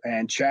elevator,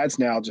 and Chad's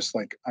now just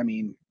like, I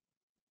mean,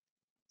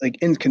 like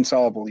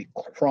inconsolably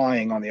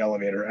crying on the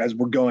elevator as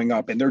we're going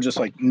up, and they're just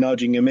like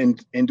nudging him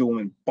into him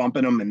and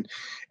bumping him.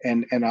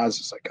 And I was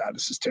just like, God,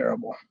 this is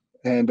terrible.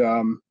 And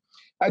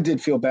I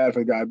did feel bad for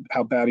the guy,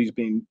 how bad he's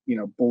being,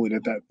 bullied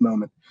at that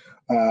moment.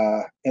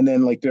 And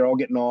then like, they're all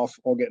getting off.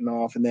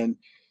 And then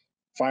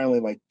finally,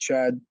 like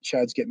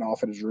Chad's getting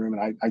off at his room,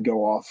 and I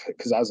go off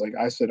because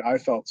I said, I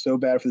felt so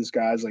bad for this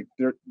guy. I was like,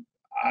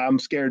 I'm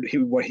scared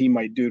what he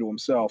might do to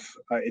himself.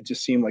 It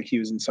just seemed like he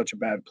was in such a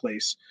bad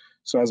place.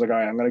 So I was like, all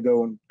right, I'm going to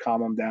go and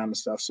calm him down and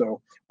stuff.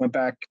 So went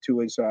back to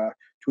his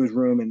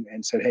room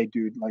and said, hey,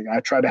 dude, like I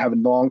tried to have a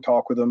long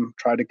talk with him,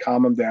 tried to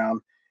calm him down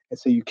and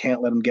say, you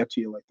can't let him get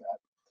to you like that.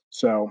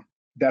 So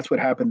that's what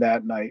happened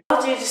that night.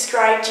 How do you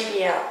describe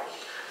GBL?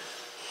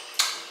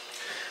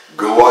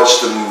 Go watch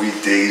the movie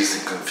Dazed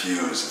and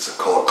Confused. It's a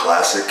cult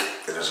classic,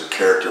 and there's a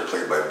character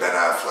played by Ben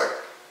Affleck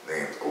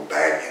named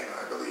O'Banion,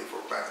 I believe.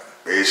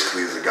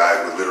 Basically, he's a guy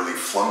who literally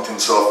flunked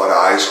himself out of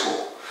high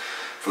school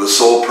for the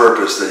sole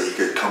purpose that he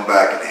could come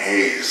back and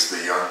haze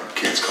the young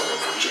kids coming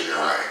from junior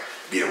high,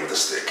 beat them with a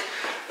stick.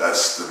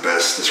 That's the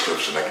best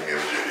description I can give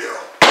of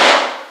JBL.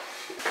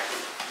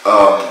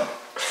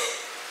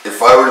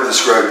 If I were to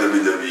describe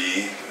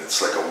WWE,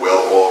 it's like a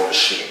well-oiled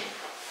machine.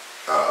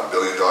 A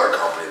billion-dollar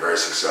company, very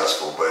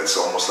successful, but it's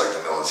almost like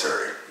the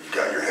military. You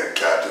got your head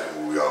captain,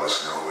 who we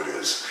obviously know who it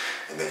is,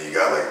 and then you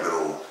got like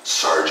little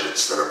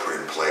sergeants that are put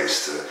in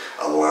place to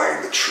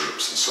align the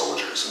troops and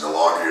soldiers. And the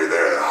longer you're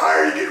there, the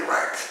higher you get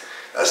ranked.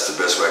 That's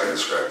the best way I can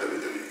describe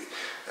WWE.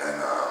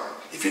 And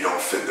if you don't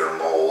fit their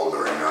mold,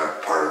 or you're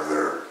not part of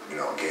their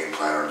game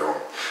plan, or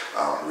don't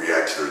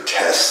react to their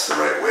tests the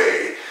right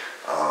way,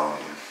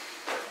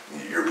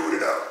 you're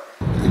booted out.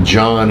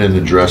 John in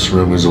the dressing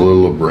room is a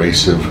little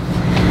abrasive,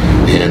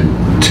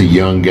 and to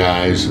young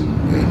guys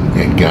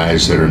and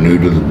guys that are new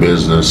to the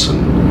business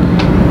and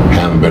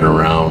haven't been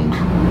around,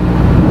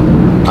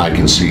 I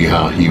can see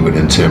how he would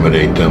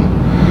intimidate them.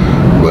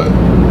 But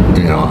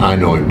you know, I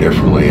know him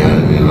differently,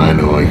 and I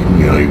know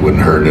he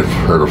wouldn't hurt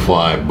a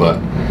fly.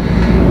 But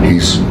he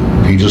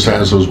just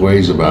has those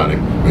ways about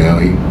him. You know,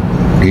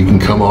 he can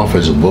come off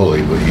as a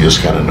bully, but you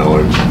just gotta know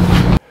him.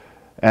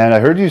 And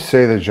I heard you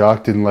say that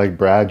Jacques didn't like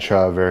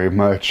Bradshaw very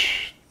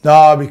much.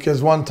 No,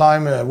 because one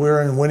time we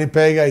were in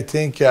Winnipeg, I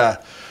think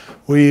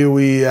we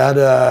had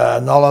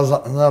an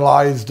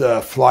analyzed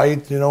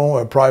flight,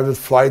 a private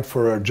flight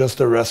for just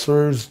the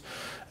wrestlers.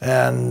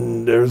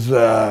 And there's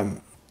a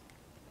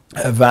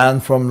van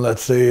from,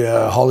 let's say,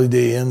 a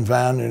Holiday Inn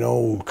van,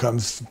 who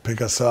comes to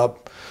pick us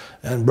up.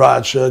 And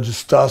Bradshaw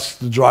just tosses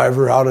the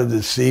driver out of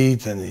the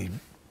seat, and he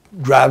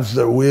grabs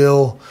the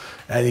wheel,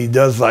 and he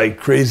does like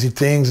crazy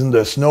things in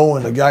the snow,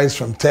 and the guy's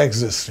from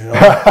Texas,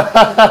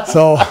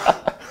 so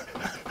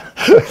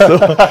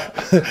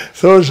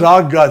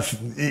Jacques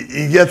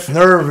gets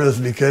nervous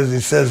because he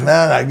says,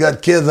 man, I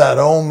got kids at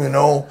home,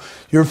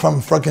 you're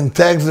from fucking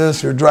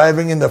Texas, you're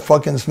driving in the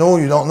fucking snow,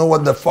 you don't know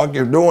what the fuck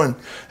you're doing.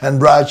 And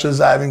Bradshaw's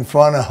having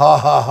fun, and ha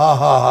ha ha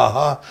ha ha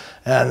ha.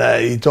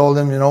 And he told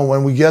him,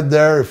 when we get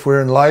there, if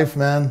we're in life,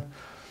 man,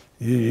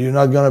 you're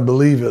not gonna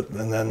believe it.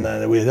 And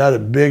then we had a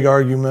big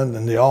argument,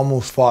 and they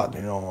almost fought,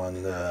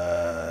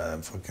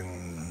 and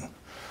fucking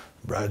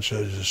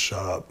Bradshaw just shut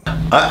up.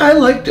 I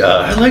liked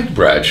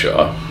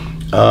Bradshaw.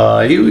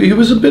 He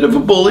was a bit of a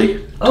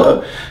bully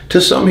to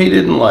some he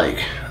didn't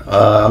like.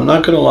 I'm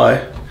not gonna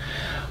lie.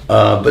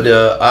 But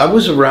I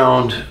was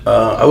around,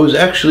 I was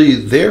actually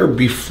there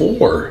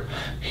before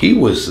he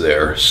was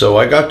there. So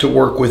I got to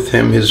work with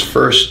him his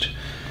first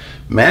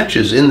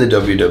matches in the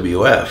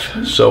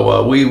WWF.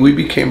 So we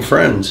became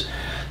friends.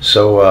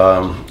 So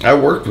I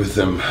worked with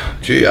him,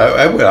 gee,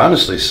 I would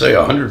honestly say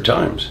 100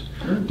 times.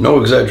 No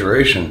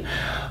exaggeration.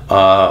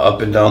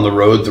 Up and down the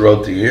road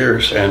throughout the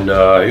years. And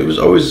it was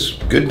always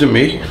good to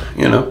me,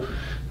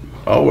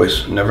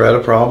 Always, never had a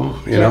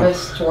problem, Do you have a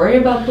story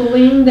about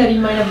bullying that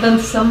you might have done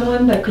to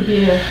someone that could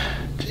be a...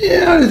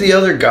 Yeah, the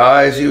other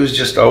guys, he was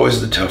just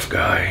always the tough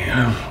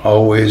guy,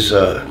 always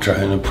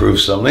trying to prove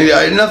something.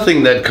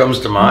 Nothing that comes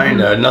to mind,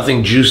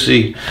 nothing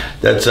juicy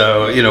that's,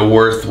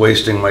 worth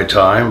wasting my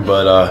time.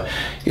 But,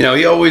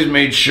 he always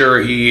made sure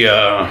he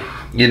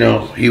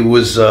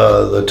was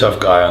the tough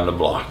guy on the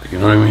block, you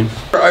know what I mean?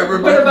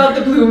 What about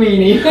the blue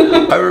meanie?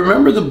 I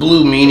remember the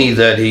blue meanie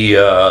that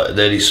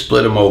he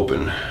split him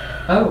open.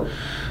 Oh.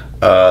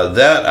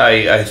 That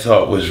I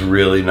thought was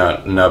really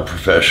not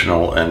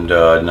professional and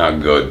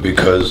not good,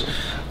 because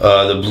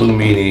the blue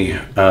meanie,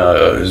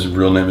 his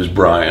real name is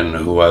Brian,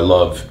 who I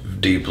love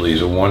deeply.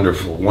 He's a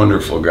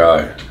wonderful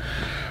guy.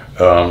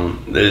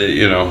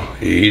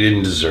 He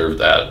didn't deserve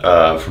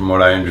that. From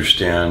what I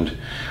understand,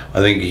 I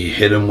think he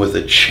hit him with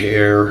a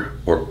chair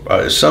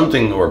or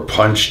something, or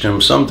punched him,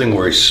 something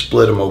where he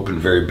split him open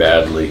very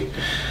badly.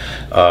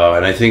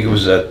 And I think it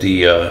was at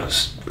the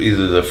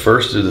either the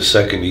first or the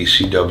second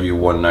ECW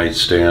one night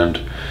stand,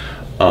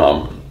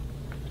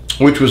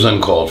 which was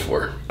uncalled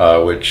for,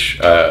 which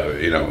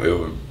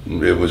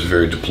it was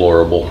very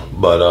deplorable.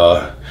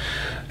 But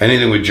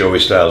anything with Joey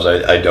Styles,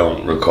 I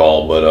don't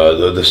recall.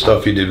 But the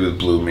stuff he did with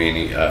Blue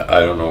Meanie,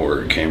 I don't know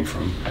where it came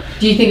from.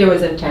 Do you think it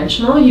was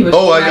intentional? He was.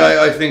 Oh,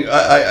 I think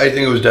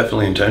it was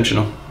definitely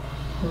intentional.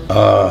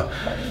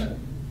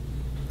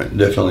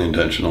 Definitely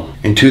intentional.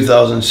 In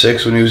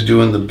 2006, when he was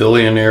doing the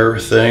billionaire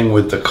thing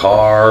with the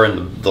car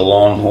and the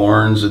long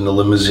horns and the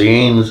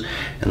limousines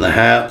and the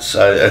hats,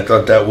 I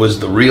thought that was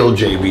the real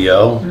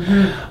JBL.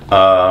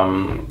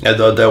 I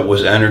thought that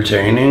was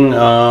entertaining.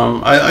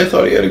 I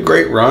thought he had a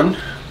great run,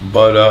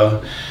 but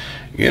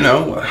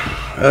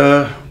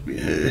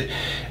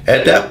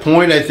at that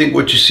point, I think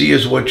what you see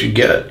is what you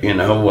get.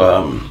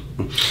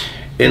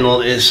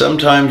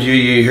 Sometimes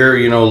you hear,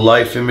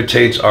 life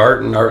imitates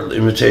art and art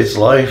imitates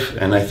life,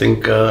 and I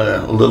think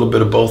a little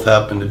bit of both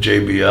happened to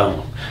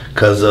JBL,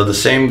 because the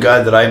same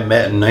guy that I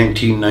met in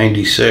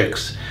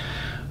 1996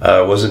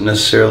 wasn't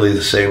necessarily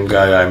the same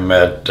guy I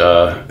met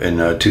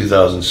in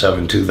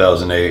 2007,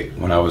 2008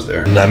 when I was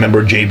there. And I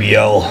remember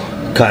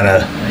JBL kind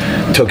of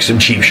took some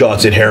cheap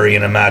shots at Harry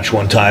in a match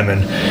one time,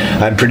 and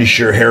I'm pretty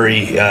sure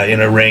Harry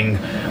in a ring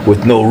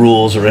with no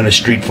rules or in a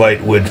street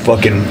fight would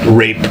fucking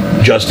rape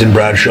Justin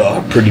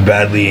Bradshaw pretty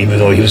badly, even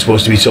though he was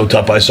supposed to be so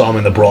tough. I saw him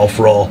in the Brawl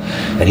for All,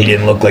 and he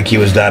didn't look like he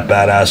was that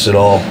badass at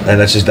all. And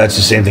that's the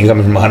same thing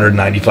coming from a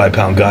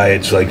 195-pound guy.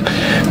 It's like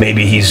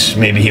maybe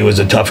he was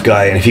a tough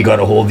guy, and if he got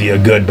a hold of you,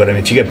 good. But I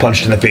mean, if you get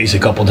punched in the face a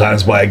couple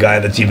times by a guy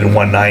that's even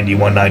 190,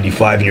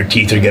 195, and your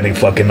teeth are getting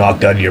fucking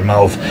knocked out of your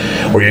mouth,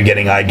 or you're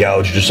getting eye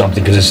gouged or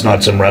something because it's not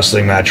got some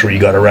wrestling match where you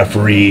got a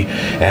referee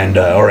and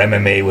or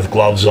MMA with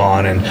gloves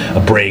on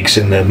and breaks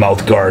in the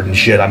mouth guard and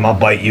shit. I might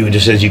bite you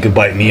just as you can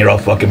bite me, or I'll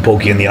fucking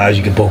poke you in the eyes.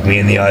 You can poke me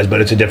in the eyes,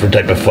 but it's a different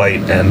type of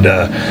fight. And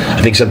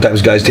I think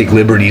sometimes guys take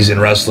liberties in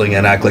wrestling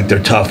and act like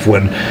they're tough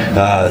when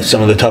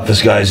some of the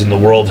toughest guys in the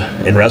world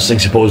in wrestling,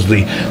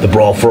 supposedly the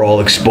Brawl for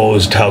All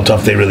exposed how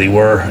tough they really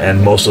were,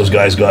 and most of those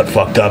guys got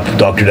fucked up.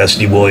 Dr.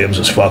 Destiny Williams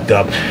was fucked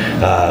up.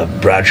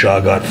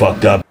 Bradshaw got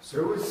fucked up. So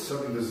there was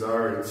some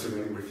bizarre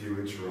incident with you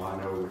in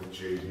Toronto with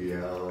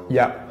JBL.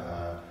 Yeah.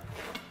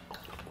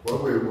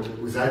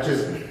 Was that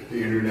just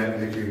the internet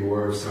making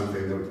more of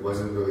something that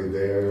wasn't really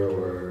there,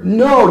 or?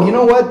 No, you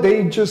know what?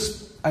 They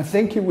just, I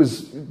think it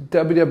was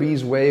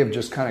WWE's way of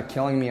just kind of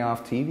killing me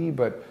off TV,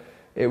 but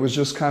it was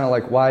just kind of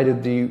like, why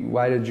did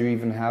you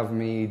even have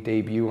me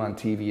debut on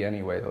TV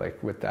anyway,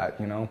 like with that,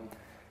 you know?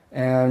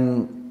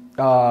 And,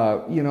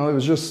 you know, it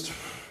was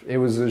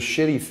a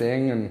shitty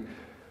thing, and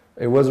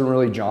it wasn't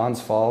really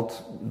John's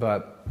fault,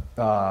 but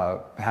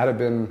had it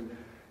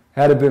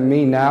been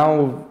me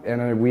now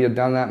and we had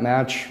done that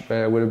match,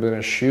 it would have been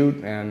a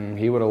shoot and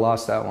he would have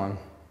lost that one.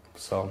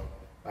 So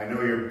I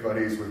know you're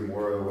buddies with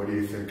Morrow. What do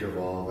you think of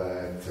all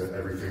that,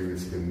 everything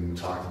that's been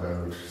talked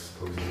about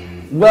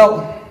supposedly?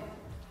 Well,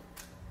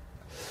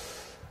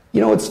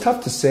 you know, it's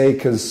tough to say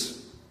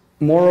because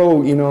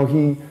Morrow, you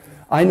know,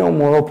 I know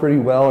Morrow pretty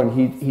well,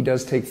 and he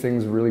does take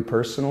things really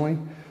personally.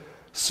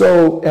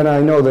 So, and I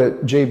know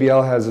that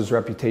JBL has his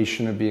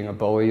reputation of being a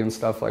bully and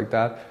stuff like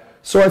that.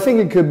 So I think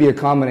it could be a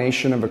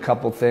combination of a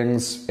couple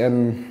things,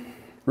 and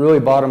really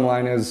bottom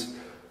line is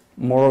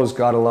Morrow's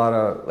got a lot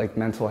of like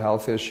mental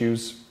health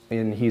issues,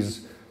 and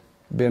he's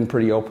been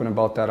pretty open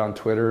about that on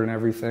Twitter and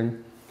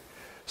everything.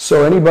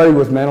 So anybody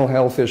with mental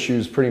health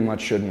issues pretty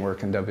much shouldn't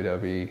work in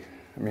WWE.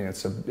 I mean,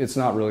 it's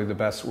not really the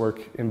best work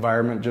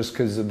environment just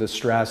because of the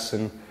stress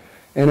and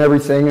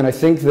everything. And I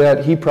think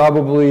that he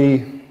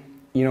probably,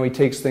 you know, he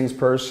takes things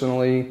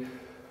personally.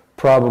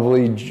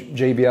 Probably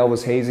JBL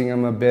was hazing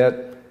him a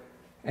bit,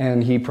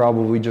 and he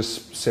probably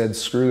just said,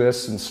 screw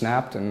this, and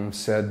snapped and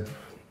said,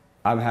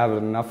 I'm having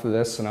enough of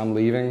this and I'm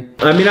leaving.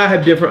 I mean,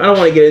 I don't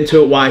want to get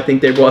into it why I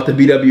think they brought the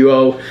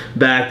BWO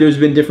back. There's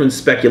been different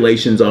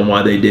speculations on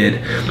why they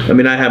did. I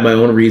mean, I have my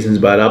own reasons,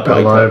 but I'll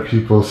probably... A lot of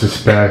people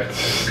suspect,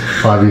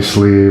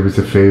 obviously, it was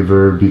a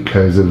favor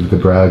because of the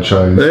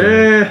Bradshaw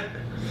incident.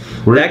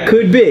 That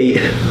could be.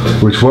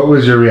 What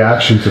was your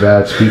reaction to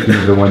that, speaking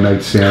of the one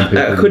night stand?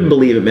 I couldn't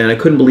believe it, man. I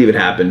couldn't believe it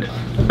happened.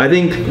 I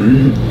think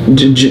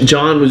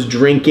John was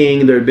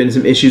drinking. There had been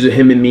some issues with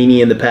him and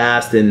Meanie in the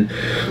past, and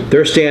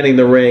they're standing in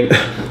the ring.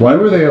 Why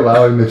were they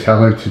allowing the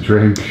talent to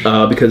drink?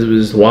 Because it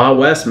was Wild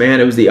West,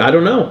 man. It was I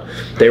don't know.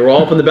 They were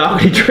all up on the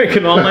balcony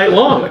drinking all night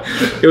long.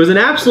 It was an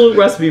absolute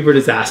recipe for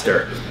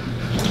disaster.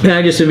 And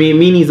I mean,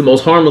 Meanie's the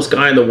most harmless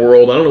guy in the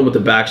world. I don't know what the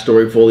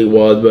backstory fully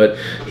was, but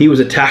he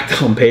was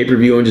attacked on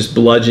pay-per-view and just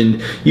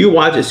bludgeoned. You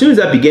watch, as soon as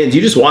that begins,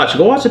 you just watch.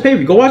 Go watch the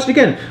pay-per-view. Go watch it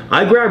again.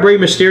 I grabbed Rey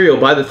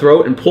Mysterio by the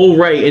throat and pulled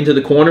Rey into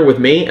the corner with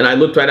me, and I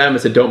looked right at him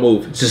and said, don't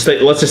move. Let's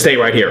just stay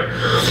right here.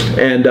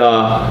 And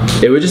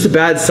it was just a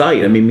bad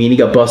sight. I mean, Meanie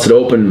got busted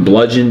open and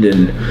bludgeoned,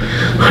 and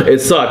it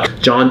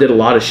sucked. John did a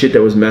lot of shit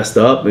that was messed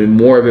up, and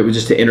more of it was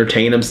just to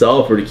entertain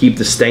himself or to keep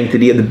the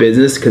sanctity of the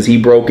business, because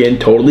he broke in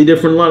totally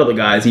different than a lot of the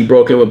guys. He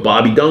broke in with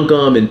Bobby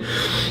Duncombe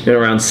and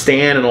around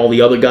Stan and all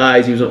the other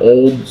guys. He was an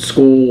old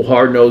school,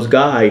 hard-nosed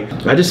guy.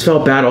 I just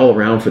felt bad all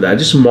around for that. It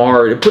just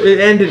marred. It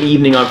ended the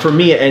evening on, for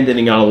me, it ended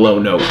on a low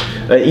note.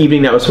 An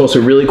evening that was supposed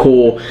to be really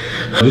cool.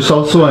 Just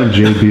also on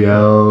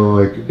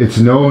JBL, like, it's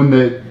known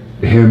that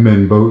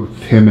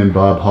both him and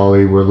Bob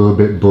Holly were a little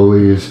bit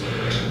bullies,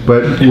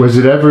 but was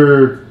it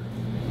ever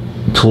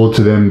told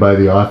to them by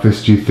the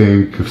office, do you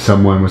think, if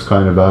someone was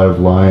kind of out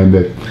of line,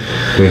 that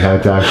they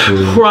had to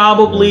actually...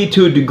 Probably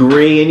to a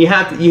degree, and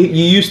you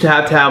used to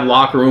have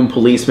locker room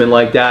policemen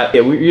like that.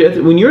 Yeah,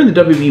 when you're in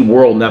the WWE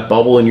world in that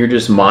bubble and you're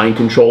just mind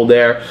controlled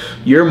there,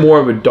 you're more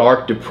of a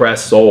dark,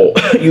 depressed soul.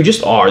 You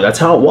just are. That's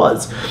how it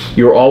was.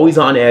 You're always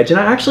on edge, and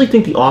I actually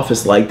think the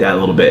office liked that a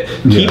little bit.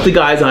 Keep the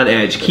guys on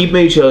edge, keep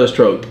each other's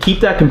throat, keep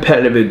that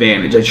competitive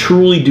advantage. I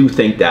truly do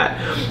think that.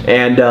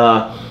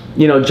 And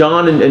you know,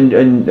 John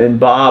and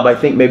Bob, I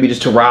think maybe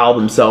just to rile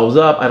themselves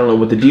up. I don't know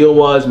what the deal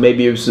was.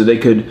 Maybe it was so they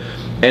could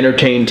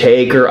entertain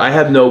Taker. I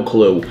have no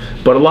clue.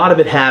 But a lot of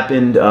it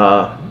happened.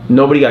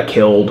 Nobody got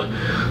killed.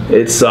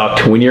 It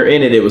sucked. When you're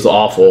in it, it was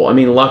awful. I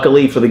mean,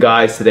 luckily for the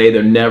guys today,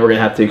 they're never going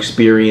to have to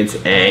experience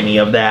any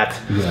of that.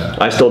 Yeah.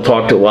 I still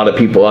talk to a lot of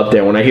people up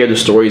there. When I hear the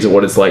stories of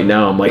what it's like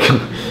now, I'm like,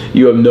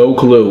 you have no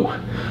clue.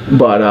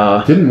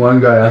 But didn't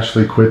one guy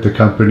actually quit the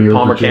company?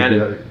 Palmer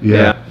Cannon.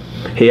 Yeah.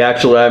 He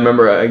actually, I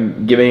remember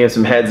giving him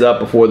some heads up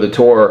before the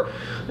tour,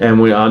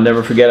 and I'll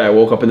never forget, I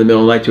woke up in the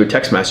middle of the night to a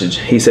text message.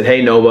 He said,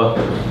 hey Nova,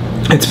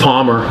 it's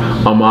Palmer,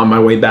 I'm on my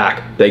way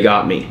back, they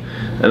got me.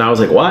 And I was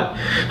like, what?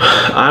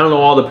 I don't know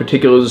all the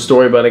particulars of the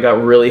story, but it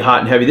got really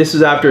hot and heavy. This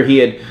is after he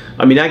had,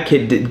 I mean, that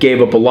kid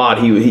gave up a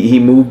lot. He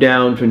moved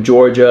down from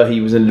Georgia.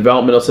 He was in the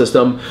developmental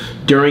system.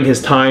 During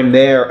his time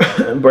there,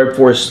 right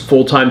before his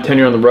full-time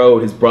tenure on the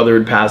road, his brother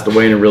had passed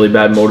away in a really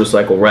bad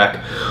motorcycle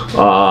wreck.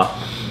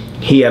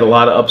 he had a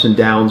lot of ups and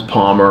downs,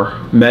 Palmer,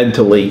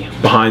 mentally,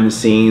 behind the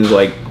scenes,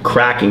 like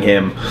cracking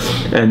him.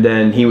 And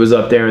then he was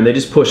up there and they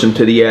just pushed him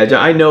to the edge.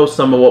 I know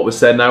some of what was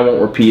said and I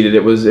won't repeat it.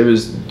 It was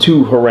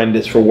too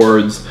horrendous for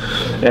words.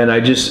 And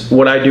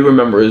what I do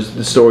remember is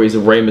the stories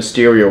of Rey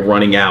Mysterio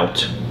running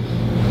out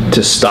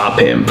to stop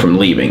him from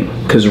leaving.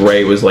 Because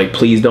Rey was like,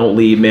 please don't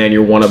leave, man,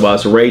 you're one of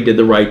us. Rey did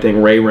the right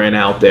thing. Rey ran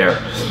out there.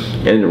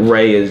 And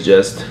Rey is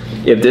just,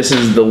 if this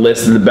is the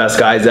list of the best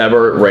guys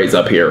ever, Rey's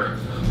up here,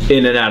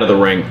 in and out of the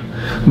ring.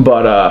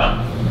 But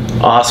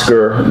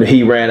Oscar,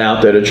 he ran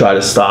out there to try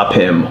to stop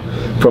him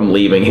from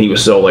leaving. He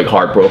was so like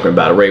heartbroken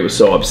about it. Ray was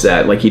so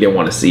upset, like he didn't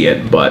want to see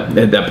it. But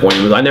at that point,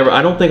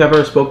 I don't think I've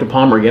ever spoke to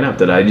Palmer again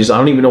after that. I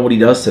don't even know what he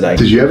does today.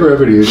 Did you ever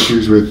have any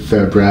issues with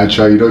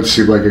Bradshaw? You don't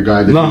seem like a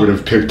guy that you would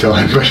have picked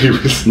on, but he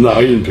was. No,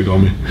 he didn't pick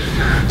on me.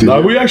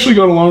 No, we actually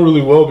got along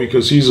really well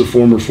because he's a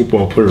former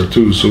football player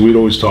too. So we'd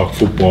always talk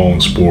football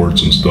and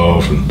sports and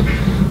stuff. And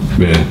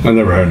man, I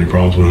never had any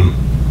problems with him.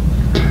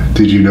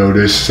 Did you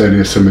notice any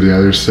of some of the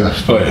other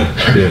stuff? Oh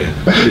yeah,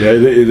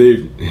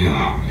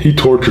 yeah. He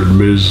tortured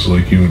Miz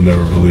like you would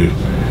never believe.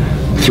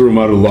 Threw him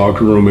out of the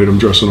locker room, made him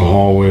dress in the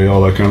hallway,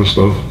 all that kind of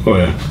stuff. Oh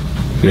yeah,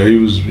 yeah.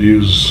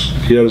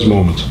 He had his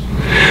moments.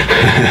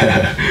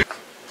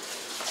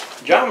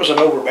 John was an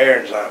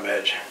overbearing son of a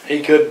bitch.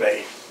 He could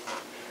be,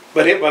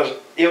 but it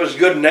was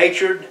good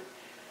natured,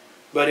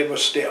 but it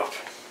was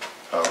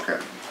stiff. Okay.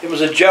 It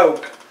was a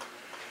joke,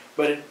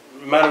 but it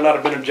might have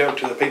not been a joke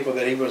to the people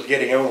that he was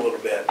getting on a little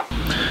bit.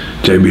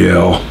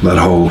 JBL, that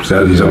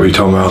is that what you're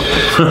talking about?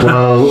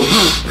 Well,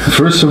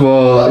 first of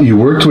all, you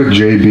worked with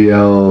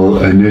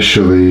JBL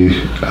initially.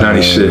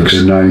 96.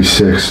 In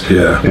 96.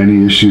 Yeah.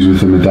 Any issues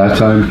with him at that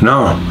time?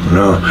 No.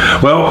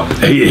 Well,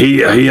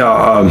 he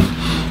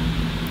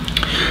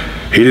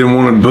didn't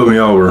want to put me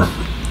over,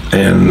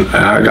 and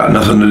I got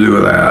nothing to do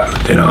with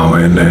that,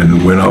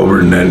 and went over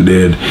and then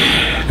did.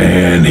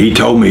 And he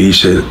told me, he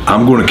said,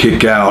 I'm going to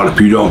kick out.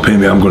 If you don't pay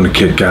me, I'm going to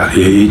kick out.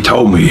 He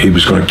told me he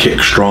was going to kick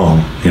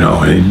strong,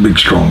 and he's a big,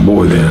 strong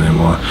boy then.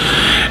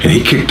 And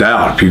he kicked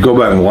out. If you go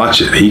back and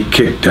watch it, he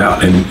kicked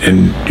out,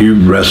 and you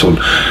wrestled.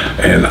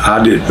 And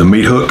I did the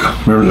meat hook,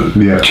 remember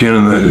the chin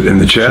in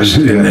the chest,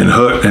 and then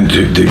hook, and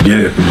to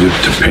get it,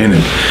 to pin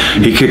it.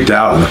 He kicked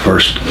out in the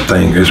first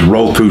thing. It's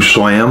roll through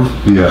slam.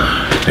 Yeah.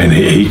 And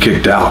he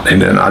kicked out.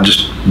 And then I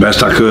just,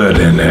 best I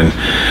could, and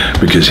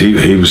because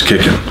he was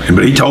kicking.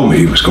 But he told me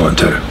he was going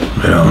to,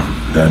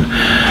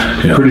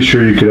 Pretty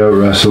sure you could out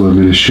wrestle him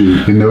in a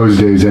shoot in those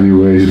days,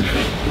 anyway.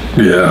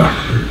 Yeah,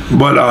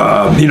 but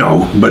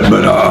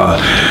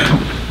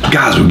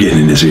guys were getting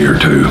in his ear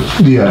too.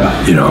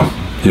 Yeah, you know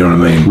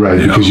what I mean, right?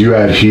 Because you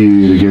had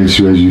heat against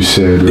you, as you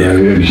said, right?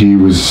 And he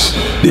was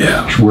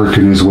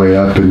working his way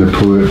up in the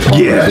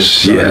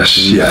Yes.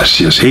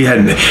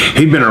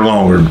 He'd been there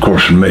longer, of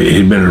course, than me.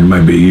 He'd been there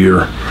maybe a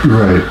year,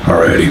 right?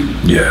 Already,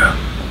 yeah.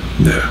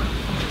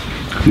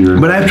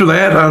 But after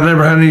that, I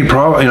never had any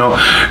problem,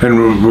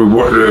 and we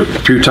worked a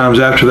few times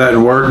after that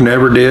and worked,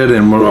 never did,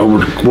 and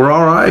we're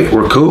all right,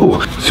 we're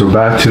cool. So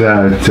back to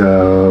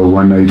that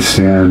one night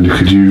stand,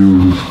 could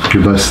you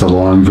give us the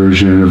long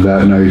version of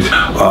that night?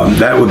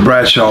 That with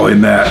Bradshaw in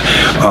that,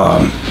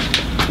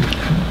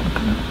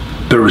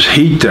 there was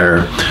heat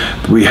there.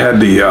 We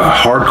had the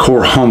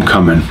hardcore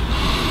homecoming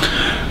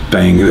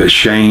thing that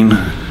Shane,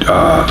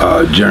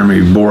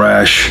 Jeremy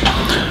Borash,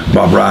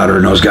 Bob Ryder,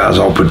 and those guys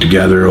all put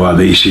together, a lot of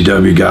the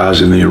ECW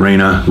guys in the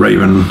arena,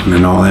 Raven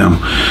and all them,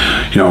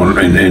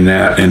 and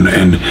that,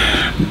 and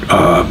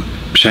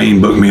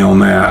Shane booked me on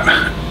that,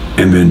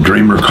 and then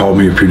Dreamer called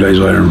me a few days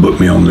later and booked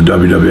me on the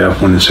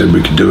WWF one and said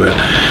we could do it,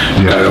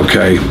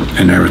 okay,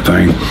 and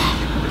everything,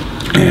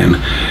 and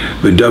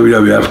the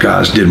WWF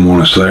guys didn't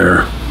want us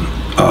there.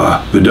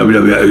 The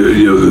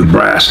WWF, the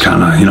brass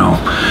kind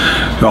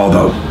of, all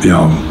the,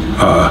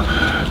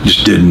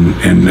 just didn't,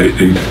 and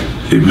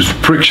it was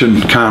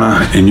friction kind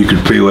of, and you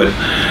could feel it.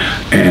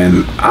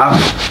 And I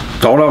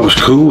thought I was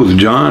cool with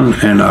John,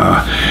 and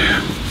I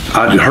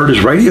heard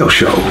his radio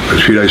show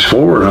a few days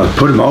forward, and I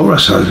put him over. I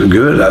said,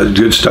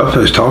 good stuff he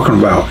was talking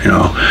about,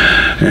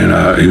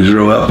 and he was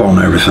real up on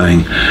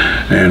everything.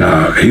 And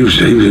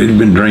he'd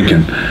been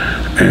drinking,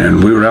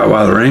 and we were out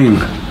by the ring,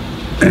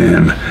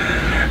 and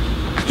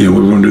we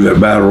were going to do that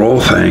battle royal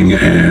thing,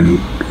 and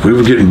we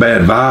were getting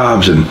bad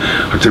vibes, and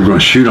like they were going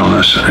to shoot on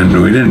us, and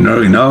we didn't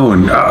really know.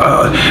 And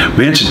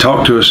Vince had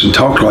talked to us and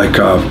talked like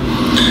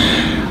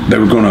they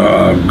were going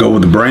to go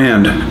with the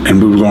brand,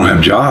 and we were going to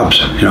have jobs,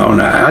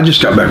 And I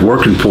just got back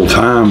working full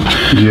time,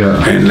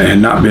 and had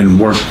not been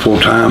working full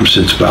time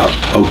since about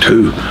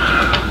 2002.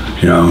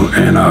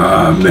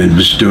 And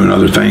just doing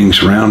other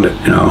things around it,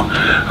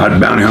 I'd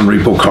bounty hunt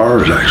repo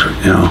cars, actually,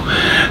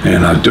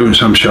 and I was doing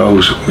some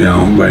shows,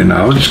 and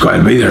I was just glad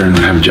to be there and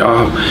have a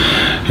job,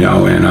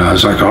 and I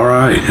was like, all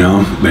right,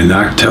 and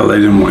I could tell they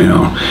didn't,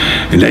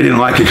 and they didn't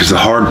like it because the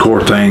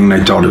hardcore thing,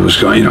 they thought it was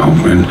going,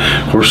 and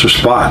of course the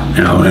spot,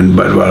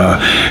 but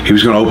he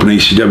was going to open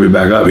ECW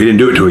back up. He didn't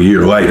do it till a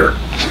year later,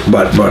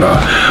 but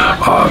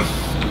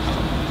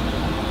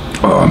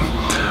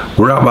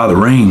we're out by the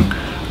ring,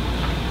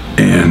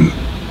 and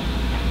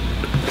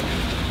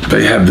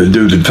they have to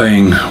do the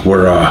thing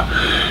where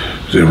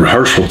the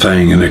rehearsal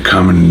thing, and they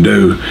come and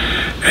do,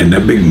 and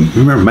that big,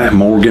 remember Matt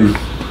Morgan?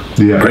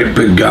 Yeah. Great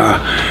big guy.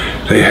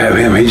 They have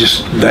him.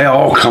 They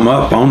all come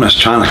up on us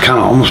trying to kind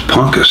of almost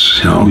punk us,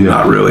 you know,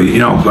 not really, you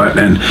know, but,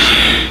 and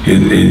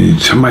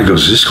somebody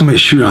goes, is this going to be a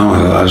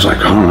shootout? I was like,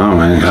 I don't know,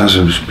 man. Guys,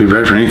 just be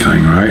ready for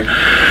anything, right?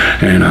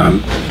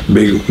 And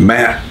big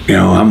Matt, you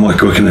know, I'm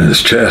like looking at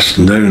his chest,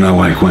 and dude, and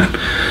I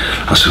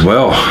said,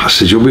 well,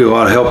 you'll be a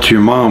lot of help to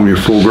your mom. You're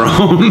full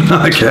grown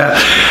like that.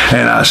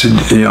 And I said,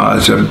 you know,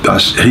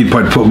 he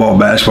played football,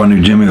 basketball. I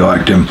knew Jimmy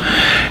liked him.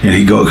 And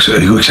he looks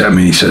at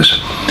me and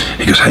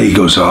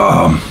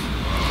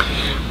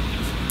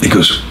he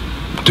goes,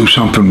 do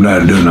something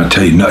that I do, and I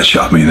tell you, nut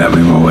shot me, and that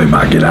way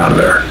might get out of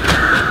there.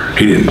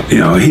 He didn't, you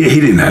know, he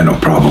didn't have no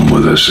problem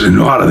with us, and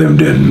a lot of them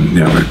didn't,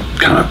 you know, it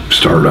kind of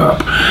started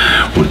up.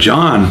 Well,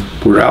 John,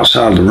 we're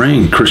outside of the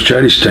ring, Chris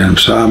Chetty's standing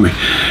beside me.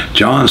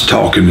 John's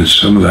talking, and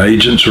some of the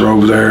agents are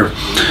over there,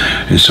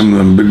 and some of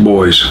them big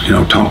boys, you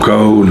know,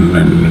 Tomko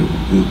and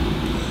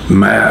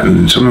Matt,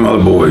 and some of them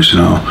other boys, you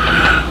know,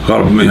 a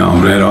lot of, you know,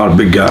 they had a lot of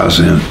big guys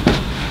in.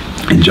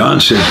 And John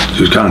said,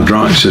 he was kind of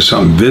drunk, said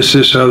something, this,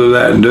 other,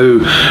 that, and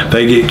do.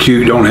 They get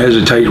cute, don't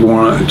hesitate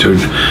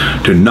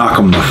to knock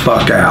them the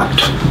fuck out.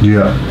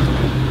 Yeah.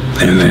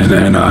 And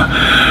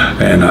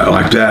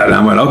like that. And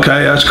I went,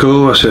 okay, that's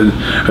cool. I said,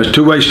 there's a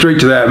two-way street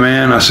to that,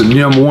 man. I said,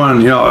 number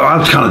one, you know, I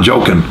was kind of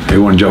joking. He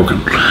wasn't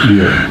joking.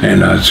 Yeah.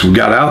 And so we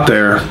got out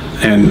there,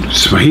 and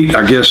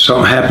I guess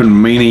something happened.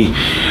 Meanie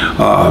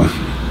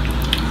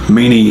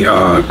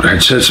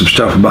had said some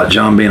stuff about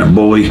John being a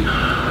bully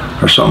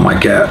or something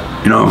like that,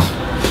 you know.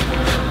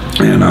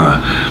 And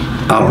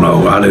I don't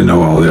know, I didn't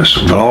know all this,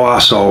 but all I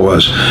saw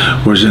was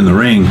in the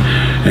ring,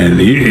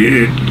 and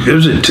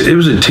it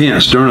was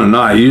intense during the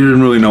night. You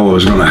didn't really know what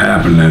was going to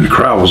happen, and the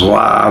crowd was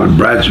alive.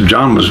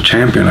 John was a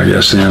champion, I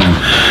guess, then,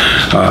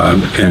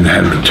 and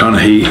had a ton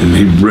of heat, and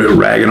he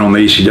ragging on the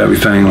ECW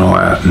thing and all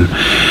that,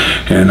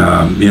 and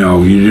you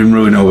know, you didn't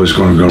really know what was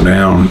going to go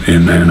down,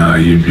 and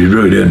you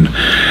really didn't.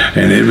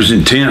 And it was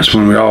intense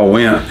when we all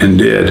went and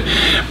did.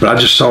 But I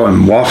just saw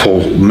him waffle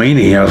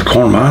Meanie out of the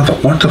corner of my eye. I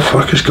thought, what the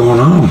fuck is going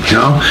on? You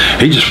know?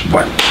 He just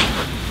like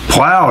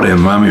plowed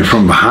him, I mean,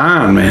 from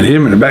behind, man, hit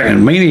him in the back.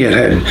 And Meanie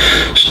had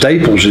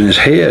staples in his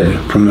head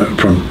from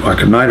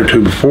like a night or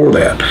two before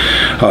that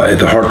at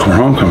the Hardcore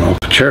Homecoming, off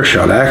a chair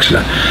shot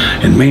accident.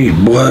 And Meanie's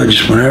blood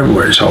just went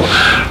everywhere. So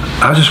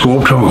I just go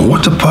up to him and go,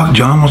 what the fuck,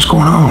 John, what's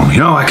going on? You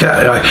know, and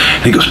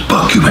he goes,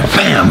 fuck you, man,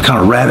 bam, kind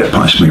of rabbit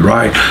punched me,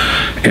 right?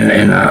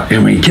 And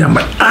when you get him, I'm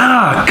like,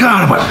 ah,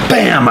 God, I'm like,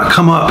 bam, I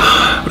come up,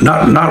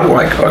 not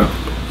like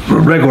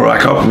regular,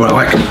 like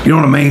you know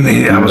what I mean?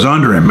 I was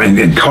under him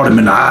and caught him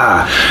in the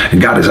eye and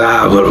got his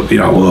eye a little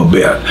bit,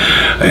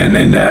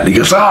 and that he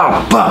goes,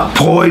 oh fuck,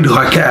 Floyd,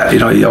 like that, you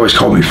know. He always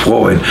called me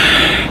Floyd,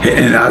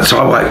 and so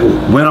I like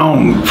went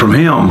on from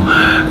him,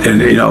 and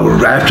you know,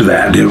 after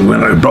that,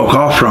 when I broke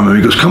off from him,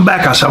 he goes, come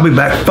back. I said, I'll be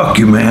back. Fuck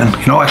you, man.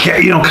 You know, I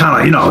can't. You know, kind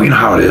of. You know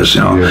how it is.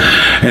 You know,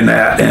 and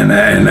that, and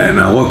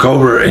I look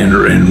over,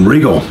 and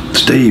Regal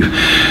Steve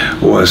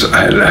was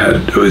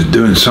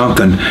doing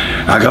something.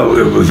 I go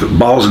with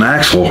balls and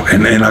Axel,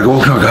 and I go,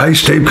 hey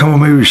Steve, come on,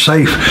 maybe you're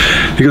safe.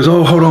 He goes,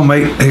 oh, hold on,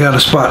 mate, they got a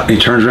spot. And he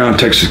turns around,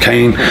 takes his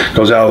cane,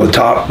 goes out of the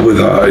top with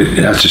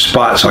that's his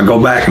spot. So I go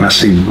back and I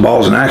see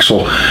balls and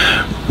Axel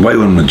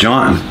wailing with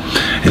John,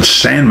 and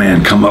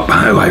Sandman come up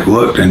behind, like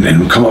looked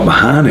and come up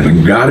behind him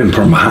and got him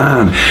from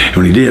behind. And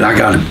when he did, I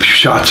got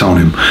shots on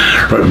him,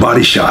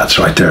 body shots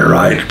right there,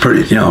 right?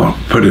 Pretty, you know,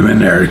 put him in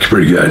there, it's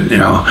pretty good, you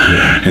know.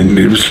 And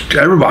it was,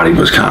 everybody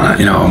was kind of,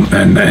 you know,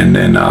 and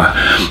then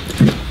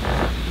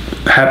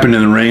happened in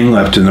the ring,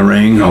 left in the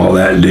ring, all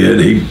that did.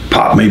 He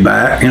popped me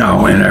back, you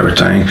know, and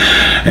everything.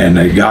 And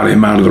they got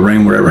him out of the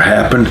ring, whatever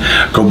happened.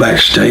 Go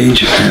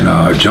backstage,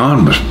 and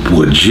John was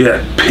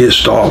legit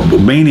pissed off.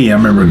 But Meanie, I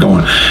remember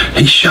going,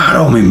 he shot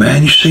on me,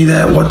 man. You see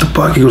that? What the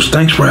fuck? He goes,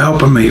 thanks for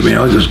helping me. You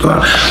know, he goes,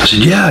 God. I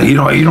said, yeah, you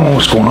know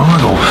what's going on. I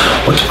go,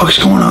 what the fuck's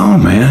going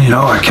on, man? You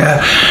know, I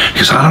can't. He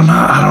goes, I don't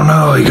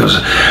know. He goes,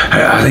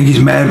 I think he's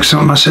mad because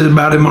something I said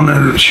about him on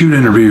the shoot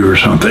interview or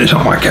something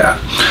like that.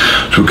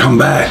 So we come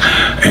back,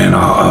 and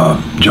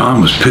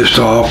John was pissed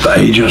off. The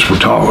agents were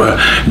talking.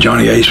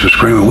 Johnny Ace was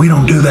screaming, we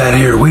don't do that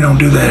here. We don't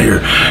do that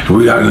here. And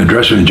we got in the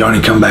dressing room, and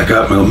Johnny come back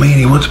up and go,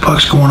 Meanie, what the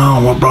fuck's going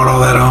on? What brought all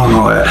that on? And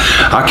all that.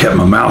 I kept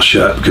my mouth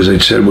shut because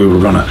they'd said we were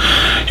going to,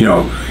 you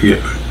know, he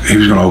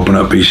was going to open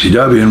up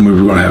ECW and we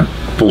were going to have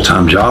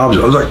full-time jobs.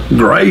 I was like,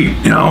 great,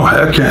 you know,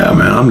 heck yeah,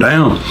 man, I'm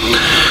down.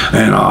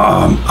 And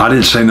I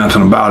didn't say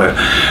nothing about it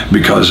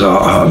because,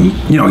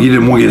 you know, you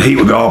didn't want to get heat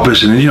with the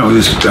office, and, you know, I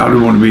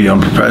didn't want to be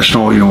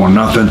unprofessional, you don't want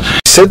nothing.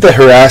 You said the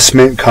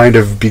harassment kind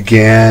of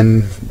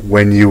began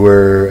when you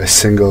were a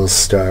singles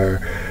star.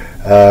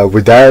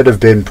 Would that have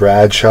been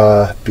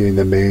Bradshaw being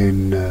the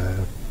main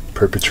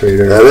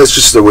perpetrator? Yeah, that's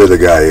just the way the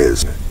guy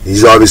is.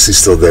 He's obviously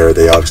still there.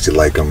 They obviously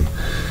like him.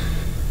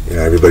 You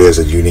know, everybody has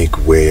a unique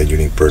way, a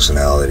unique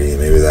personality, and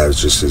maybe that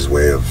was just his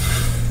way of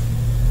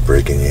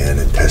breaking in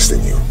and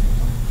testing you.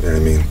 You know what I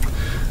mean?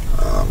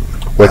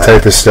 What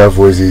type of stuff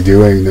was he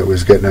doing that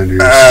was getting under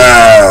your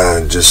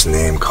skin? Just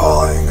name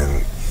calling,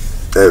 and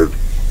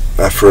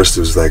at first it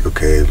was like,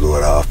 okay, blew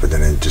it off, but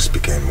then it just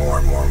became more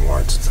and more and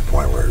more to the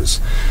point where it was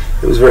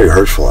very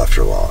hurtful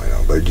after a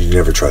while, but you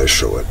never try to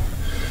show it,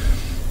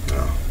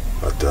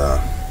 but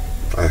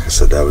like I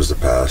said, that was the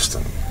past.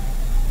 And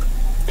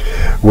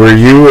were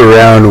you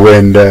around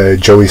when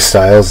Joey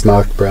Styles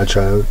knocked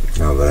Bradshaw out?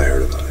 No, but I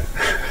heard about it.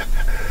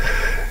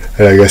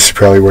 And I guess you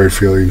probably weren't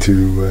feeling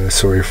too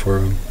sorry for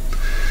him.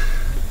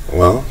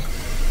 Well,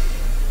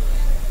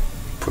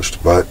 push the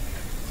butt.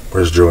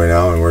 Where's Joey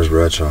now and where's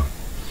Bradshaw?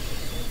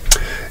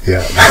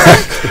 Yeah.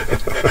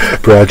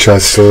 Bradshaw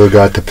still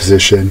got the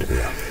position.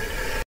 Yeah.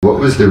 What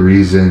was the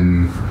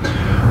reason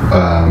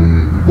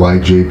why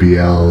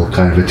JBL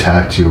kind of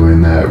attacked you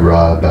in that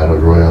Raw Battle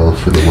Royal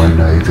for the one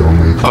night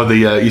only? Oh,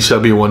 the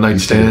ECW one night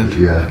stand?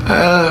 Yeah.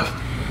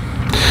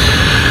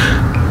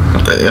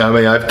 I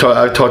mean, I've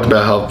talked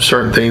about how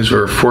certain things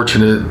were a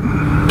fortunate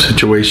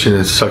situation.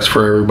 It sucks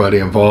for everybody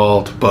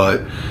involved,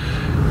 but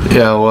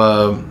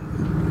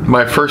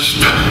my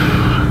first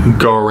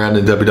go around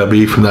in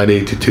WWE from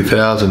 '98 to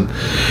 2000,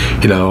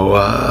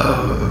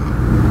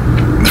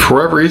 for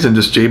whatever reason,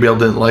 just JBL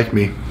didn't like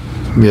me.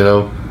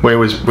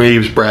 When he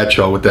was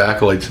Bradshaw with the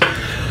accolades,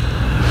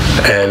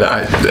 and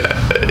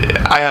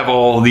I have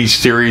all these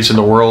theories in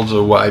the world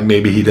of why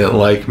maybe he didn't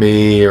like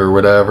me or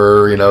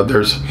whatever.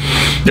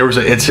 There was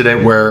an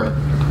incident where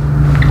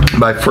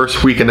my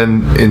first weekend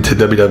into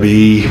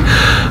WWE,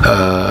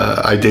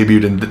 I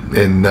debuted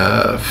in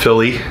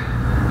Philly,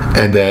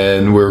 and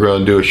then we were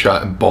going to do a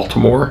shot in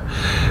Baltimore,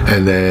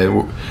 and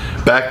then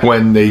back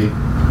when they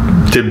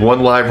did one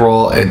live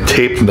Raw and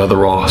taped another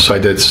Raw, so I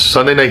did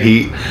Sunday Night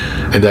Heat,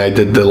 and then I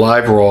did the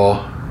live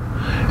Raw,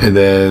 and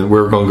then we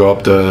were going to go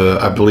up to,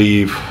 I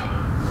believe,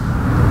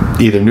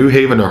 either New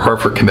Haven or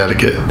Hartford,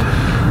 Connecticut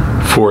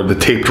for the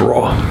taped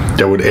Raw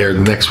that would air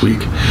the next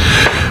week.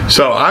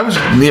 So I was,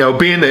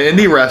 being an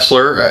indie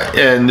wrestler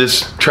and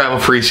just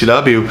traveling for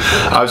ECW,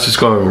 I was just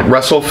going to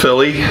wrestle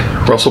Philly,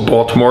 wrestle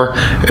Baltimore,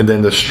 and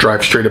then just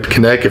drive straight up to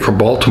Connecticut from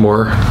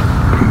Baltimore.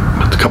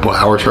 It's a couple of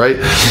hours, right?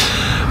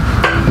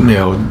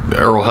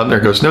 Earl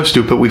Hebner goes, "No,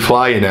 stupid, we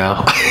fly you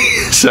now."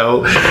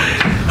 So,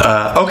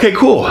 okay,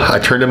 cool. I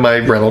turned in my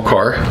rental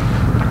car,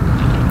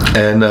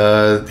 and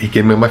he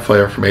gave me my flight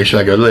information.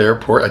 I go to the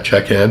airport, I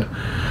check in,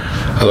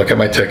 I look at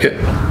my ticket.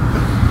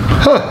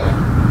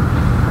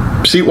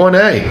 Seat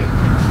 1A.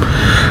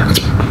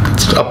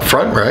 It's up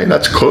front, right?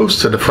 That's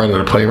close to the front of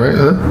the plane, right?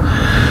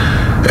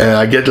 And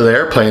I get to the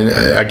airplane.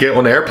 I get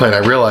on the airplane. I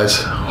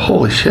realize,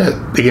 holy shit,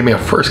 they gave me a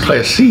first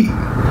class seat,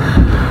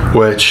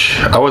 which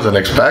I wasn't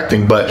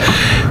expecting. But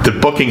the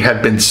booking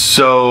had been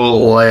so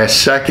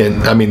last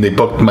second. I mean, they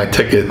booked my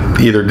ticket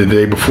either the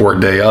day before or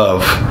day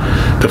of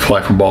to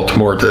fly from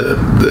Baltimore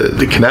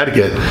to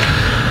Connecticut.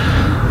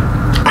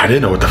 I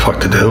didn't know what the fuck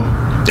to do.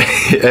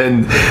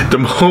 And the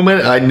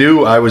moment I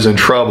knew I was in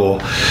trouble,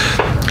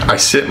 I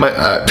sit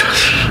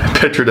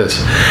picture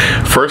this,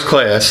 first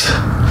class,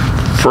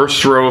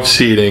 first row of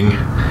seating,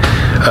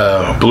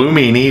 blue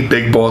meanie,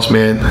 big boss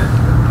man,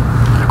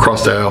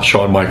 across the aisle,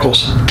 Shawn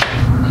Michaels,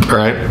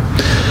 right?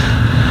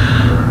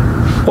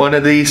 One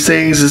of these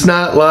things is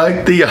not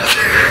like the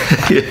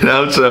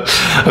other. So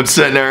I'm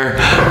sitting there,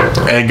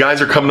 and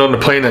guys are coming on the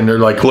plane, and they're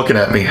like looking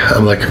at me.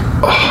 I'm like,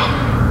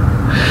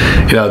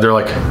 oh, they're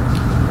like,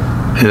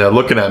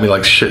 looking at me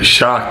like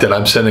shocked that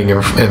I'm sitting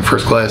in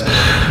first class.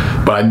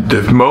 But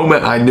the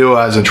moment I knew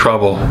I was in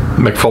trouble,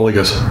 McFoley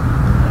goes,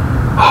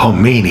 "Oh,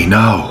 Meanie,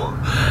 no."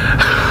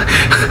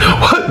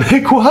 What,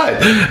 Mick? What?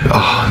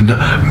 Oh, no,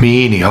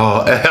 Meanie.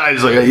 Oh,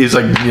 he's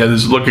like,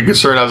 this look of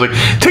concern. I was like,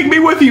 "Take me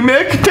with you,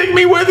 Mick. Take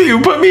me with you.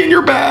 Put me in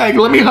your bag.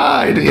 Let me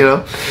hide."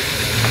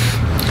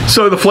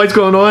 So the flight's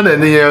going on,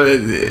 and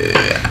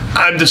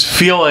I'm just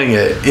feeling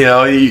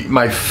it.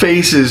 My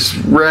face is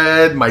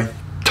red. My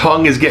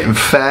tongue is getting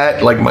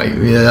fat.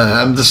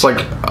 I'm just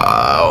like,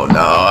 oh no.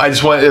 I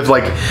just want, if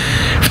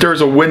there was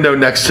a window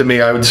next to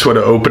me, I would sort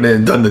of open it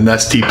and done the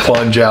Nestea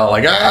plunge out,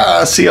 like,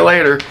 see you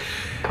later.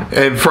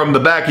 And from the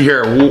back, you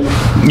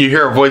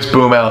hear a voice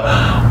boom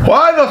out,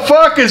 "Why the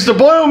fuck is the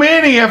blue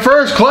meanie in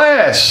first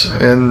class?"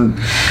 And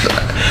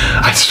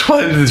I just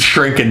wanted to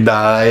shrink and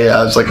die.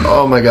 I was like,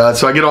 oh my God.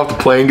 So I get off the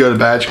plane, go to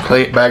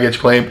baggage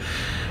claim.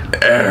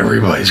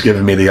 Everybody's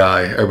giving me the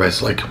eye.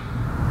 Everybody's like,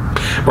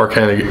 Mark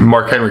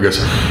Henry goes,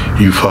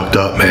 "You fucked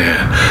up, man."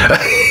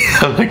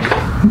 I'm like,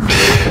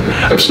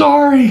 "I'm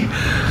sorry."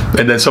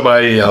 And then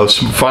somebody else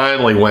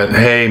finally went,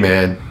 "Hey,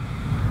 man,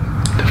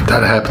 if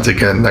that happens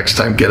again, next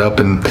time get up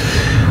and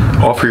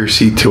offer your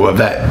seat to a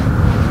vet."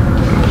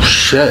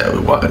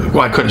 Shit,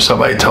 why couldn't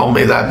somebody tell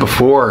me that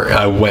before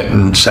I went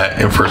and sat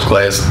in first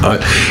class?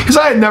 Because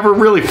I had never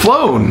really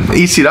flown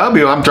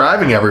ECW. I'm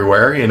driving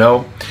everywhere,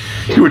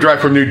 You would drive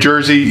from New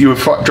Jersey. You would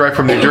drive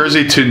from New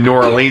Jersey to New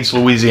Orleans,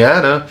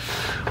 Louisiana.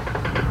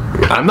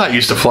 I'm not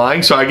used to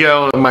flying, so I get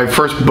on my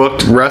first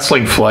booked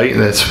wrestling flight,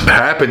 and it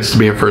happens to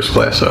be in first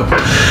class. So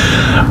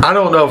I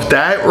don't know if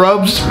that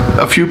rubs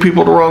a few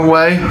people the wrong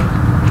way,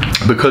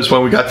 because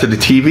when we got to the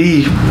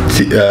TV,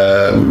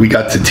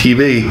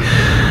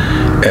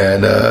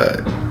 and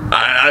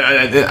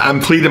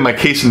I'm pleading my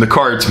case in the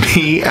car. It's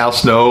me, Al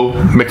Snow,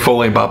 Mick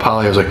Foley, and Bob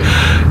Holly. I was like,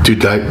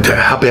 dude,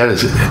 how bad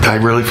is it? Did I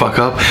really fuck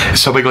up?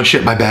 Is somebody going to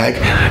shit in my bag?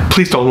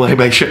 Please don't let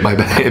anybody shit in my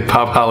bag. And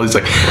Bob Holly's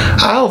like,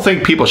 I don't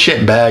think people shit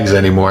in bags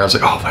anymore. I was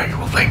like, oh,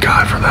 thank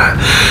God for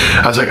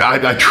that. I was like,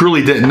 I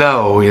truly didn't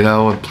know,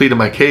 and pleaded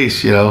my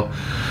case,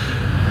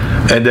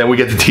 And then we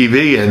get to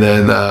TV, and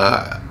then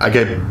I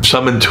get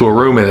summoned to a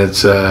room, and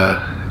it's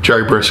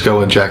Jerry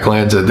Briscoe and Jack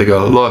Lanza. They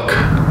go, look,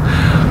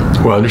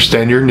 we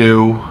understand you're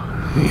new.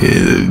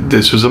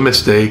 This was a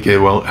mistake. It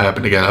won't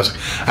happen again. I was like,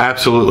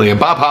 absolutely. And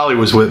Bob Holly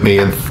was with me,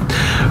 and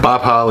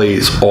Bob Holly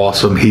is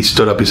awesome. He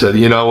stood up. He said,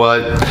 you know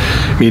what?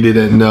 Me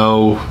didn't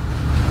know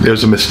it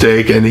was a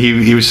mistake. And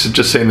he was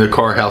just saying in the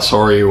car how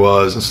sorry he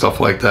was and stuff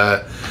like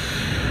that.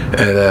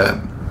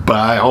 And but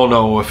I don't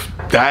know if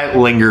that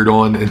lingered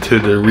on into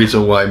the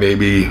reason why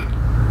maybe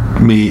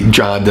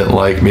John didn't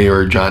like me,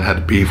 or John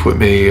had beef with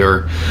me,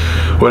 or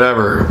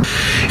whatever.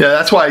 Yeah,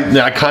 that's why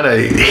I kind of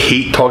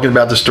hate talking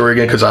about the story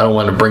again, because I don't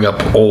want to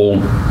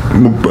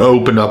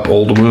open up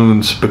old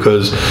wounds,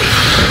 because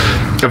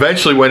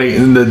eventually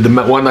when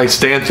the one night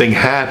stand thing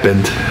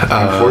happened,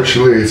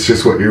 unfortunately it's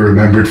just what you're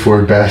remembered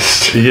for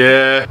best.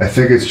 Yeah, I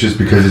think it's just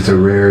because it's a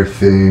rare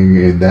thing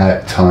in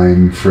that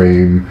time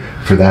frame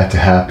for that to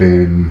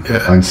happen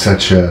on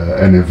such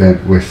an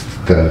event with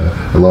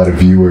a lot of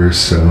viewers.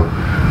 So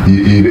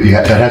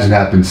that hasn't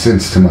happened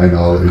since, to my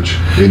knowledge,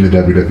 in the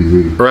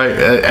WWE. Right,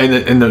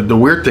 and the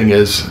weird thing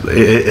is,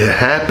 it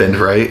happened,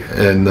 right,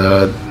 and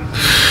your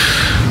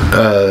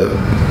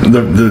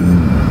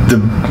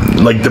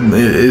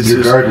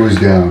guard was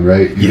down,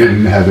 right? You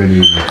didn't have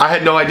any. I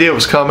had no idea it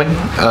was coming,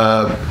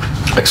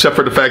 except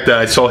for the fact that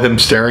I saw him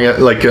staring at,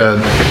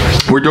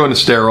 we're doing a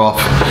stare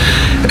off,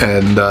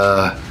 and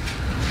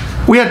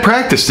we had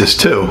practiced this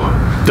too.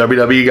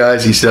 WWE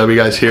guys, ECW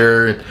guys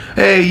here, and,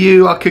 hey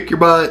you, I'll kick your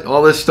butt,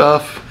 all this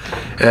stuff.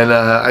 And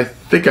I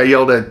think I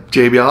yelled at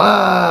JBL,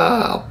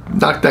 I'll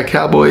knock that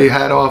cowboy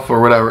hat off, or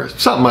whatever.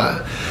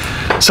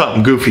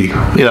 Something goofy.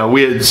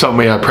 We had something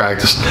we had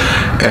practiced.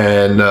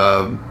 And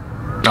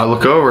I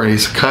look over, and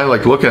he's kind of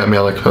like looking at me.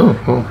 I'm like,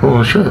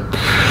 oh shit.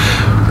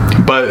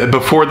 But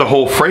before the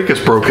whole fracas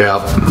broke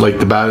out, like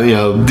the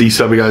battle,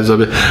 DCW guys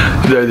of it,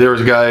 there was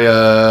a guy,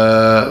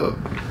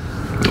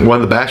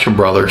 one of the Basham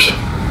brothers,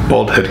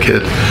 bald head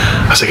kid.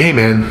 I was like, hey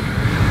man,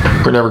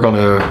 we're never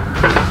gonna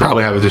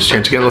probably have this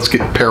chance again. Let's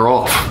pair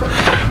off.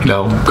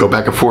 Go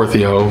back and forth.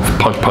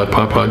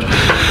 Punch.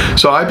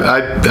 So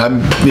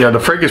I'm the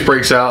fracas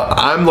breaks out.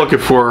 I'm looking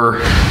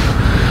for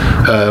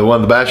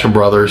one of the Basham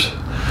brothers.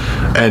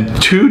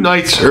 And 2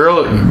 nights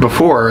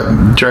before,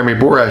 Jeremy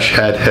Borash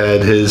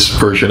had his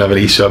version of an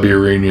ECW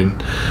reunion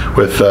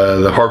with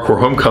the Hardcore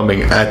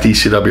Homecoming at the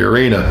ECW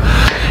Arena.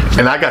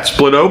 And I got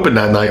split open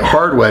that night,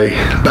 hard way,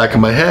 back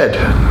in my head,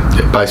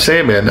 by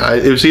Sandman.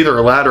 It was either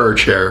a ladder or a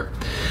chair.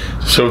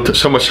 So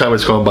much time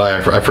has gone by,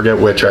 I forget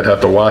which. I'd have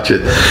to watch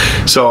it.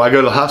 So I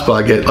go to the hospital,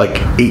 I get like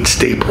 8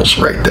 staples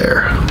right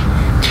there.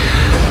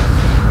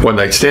 One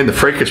night stand, the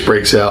fracas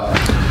breaks out,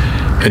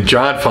 and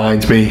John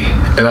finds me,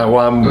 and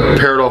while I'm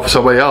paired off with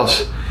somebody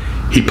else,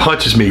 he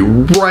punches me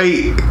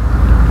right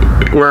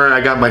where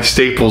I got my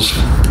staples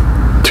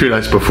 2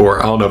 nights before.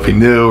 I don't know if he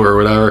knew or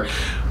whatever,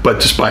 but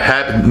just by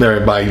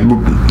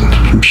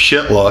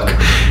shit luck,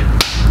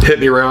 hit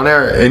me around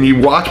there, and you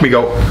watch me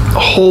go,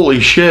 holy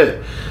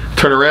shit,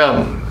 turn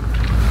around,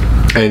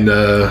 and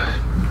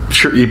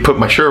he put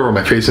my shirt over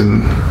my face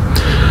and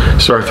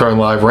started throwing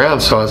live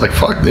rounds. So I was like,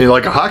 fuck,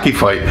 like a hockey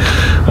fight.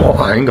 Well,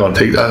 I ain't gonna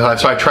take that.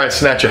 So I try to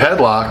snatch a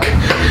headlock,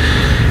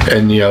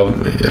 and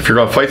if you're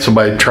gonna fight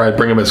somebody, try to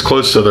bring them as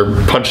close so their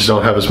punches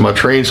don't have as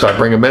much range. So I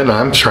bring them in, and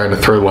I'm trying to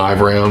throw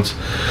live rounds.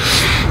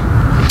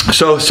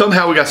 So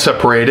somehow we got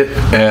separated,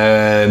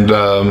 and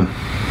I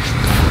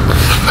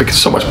get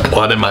so much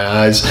blood in my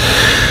eyes.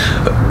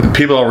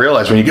 People don't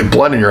realize when you get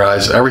blood in your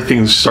eyes,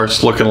 everything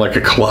starts looking like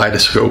a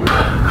kaleidoscope,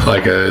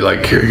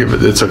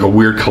 it's like a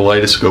weird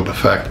kaleidoscope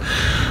effect.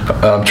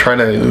 I'm trying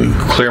to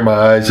clear my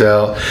eyes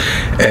out,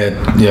 and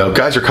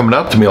guys are coming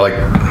up to me like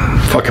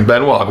fucking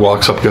Benoit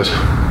walks up and goes,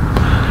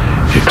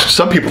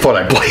 some people thought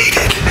I bladed.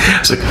 I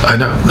was like, I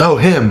know, no,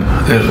 him.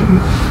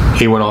 And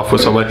he went off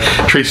with somebody.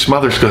 Tracy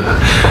Smothers came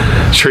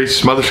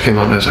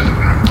on, and I was like,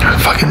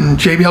 fucking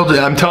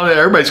JBL, I'm telling you,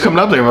 everybody's coming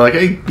up to him like,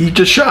 hey, he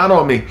just shot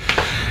on me.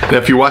 And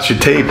if you watch the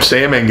tape,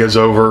 Sandman goes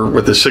over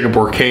with the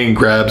Singapore cane,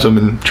 grabs him,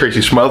 and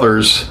Tracy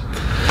Smothers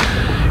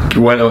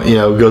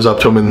goes up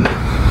to him and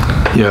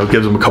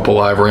gives him a couple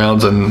live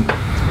rounds, and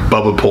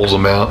Bubba pulls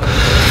him out.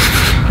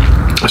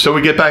 So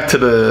we get back to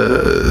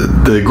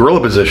the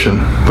gorilla position,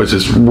 which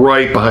is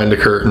right behind the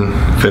curtain.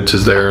 Vince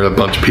is there and a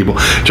bunch of people.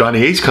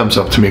 Johnny Ace comes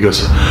up to me and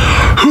goes,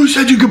 who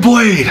said you could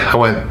blade? I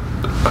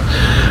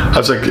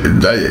was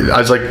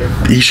like,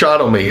 he shot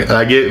on me. And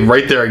I gave him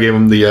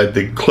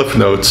the cliff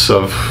notes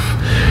of,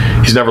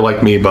 he's never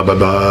liked me, blah, blah,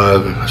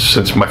 blah.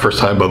 Since my first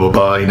time, blah, blah,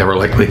 blah. He never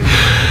liked me.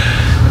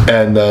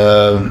 And,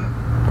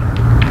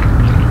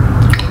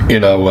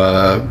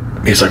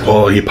 he's like,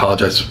 well, he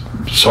apologized.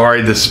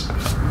 Sorry, this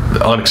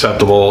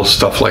unacceptable,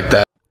 stuff like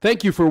that.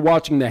 Thank you for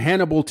watching the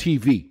Hannibal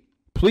TV.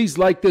 Please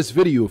like this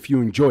video if you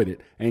enjoyed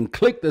it, and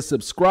click the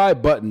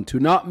subscribe button to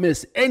not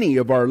miss any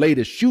of our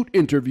latest shoot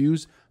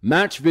interviews,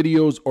 match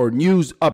videos, or news updates.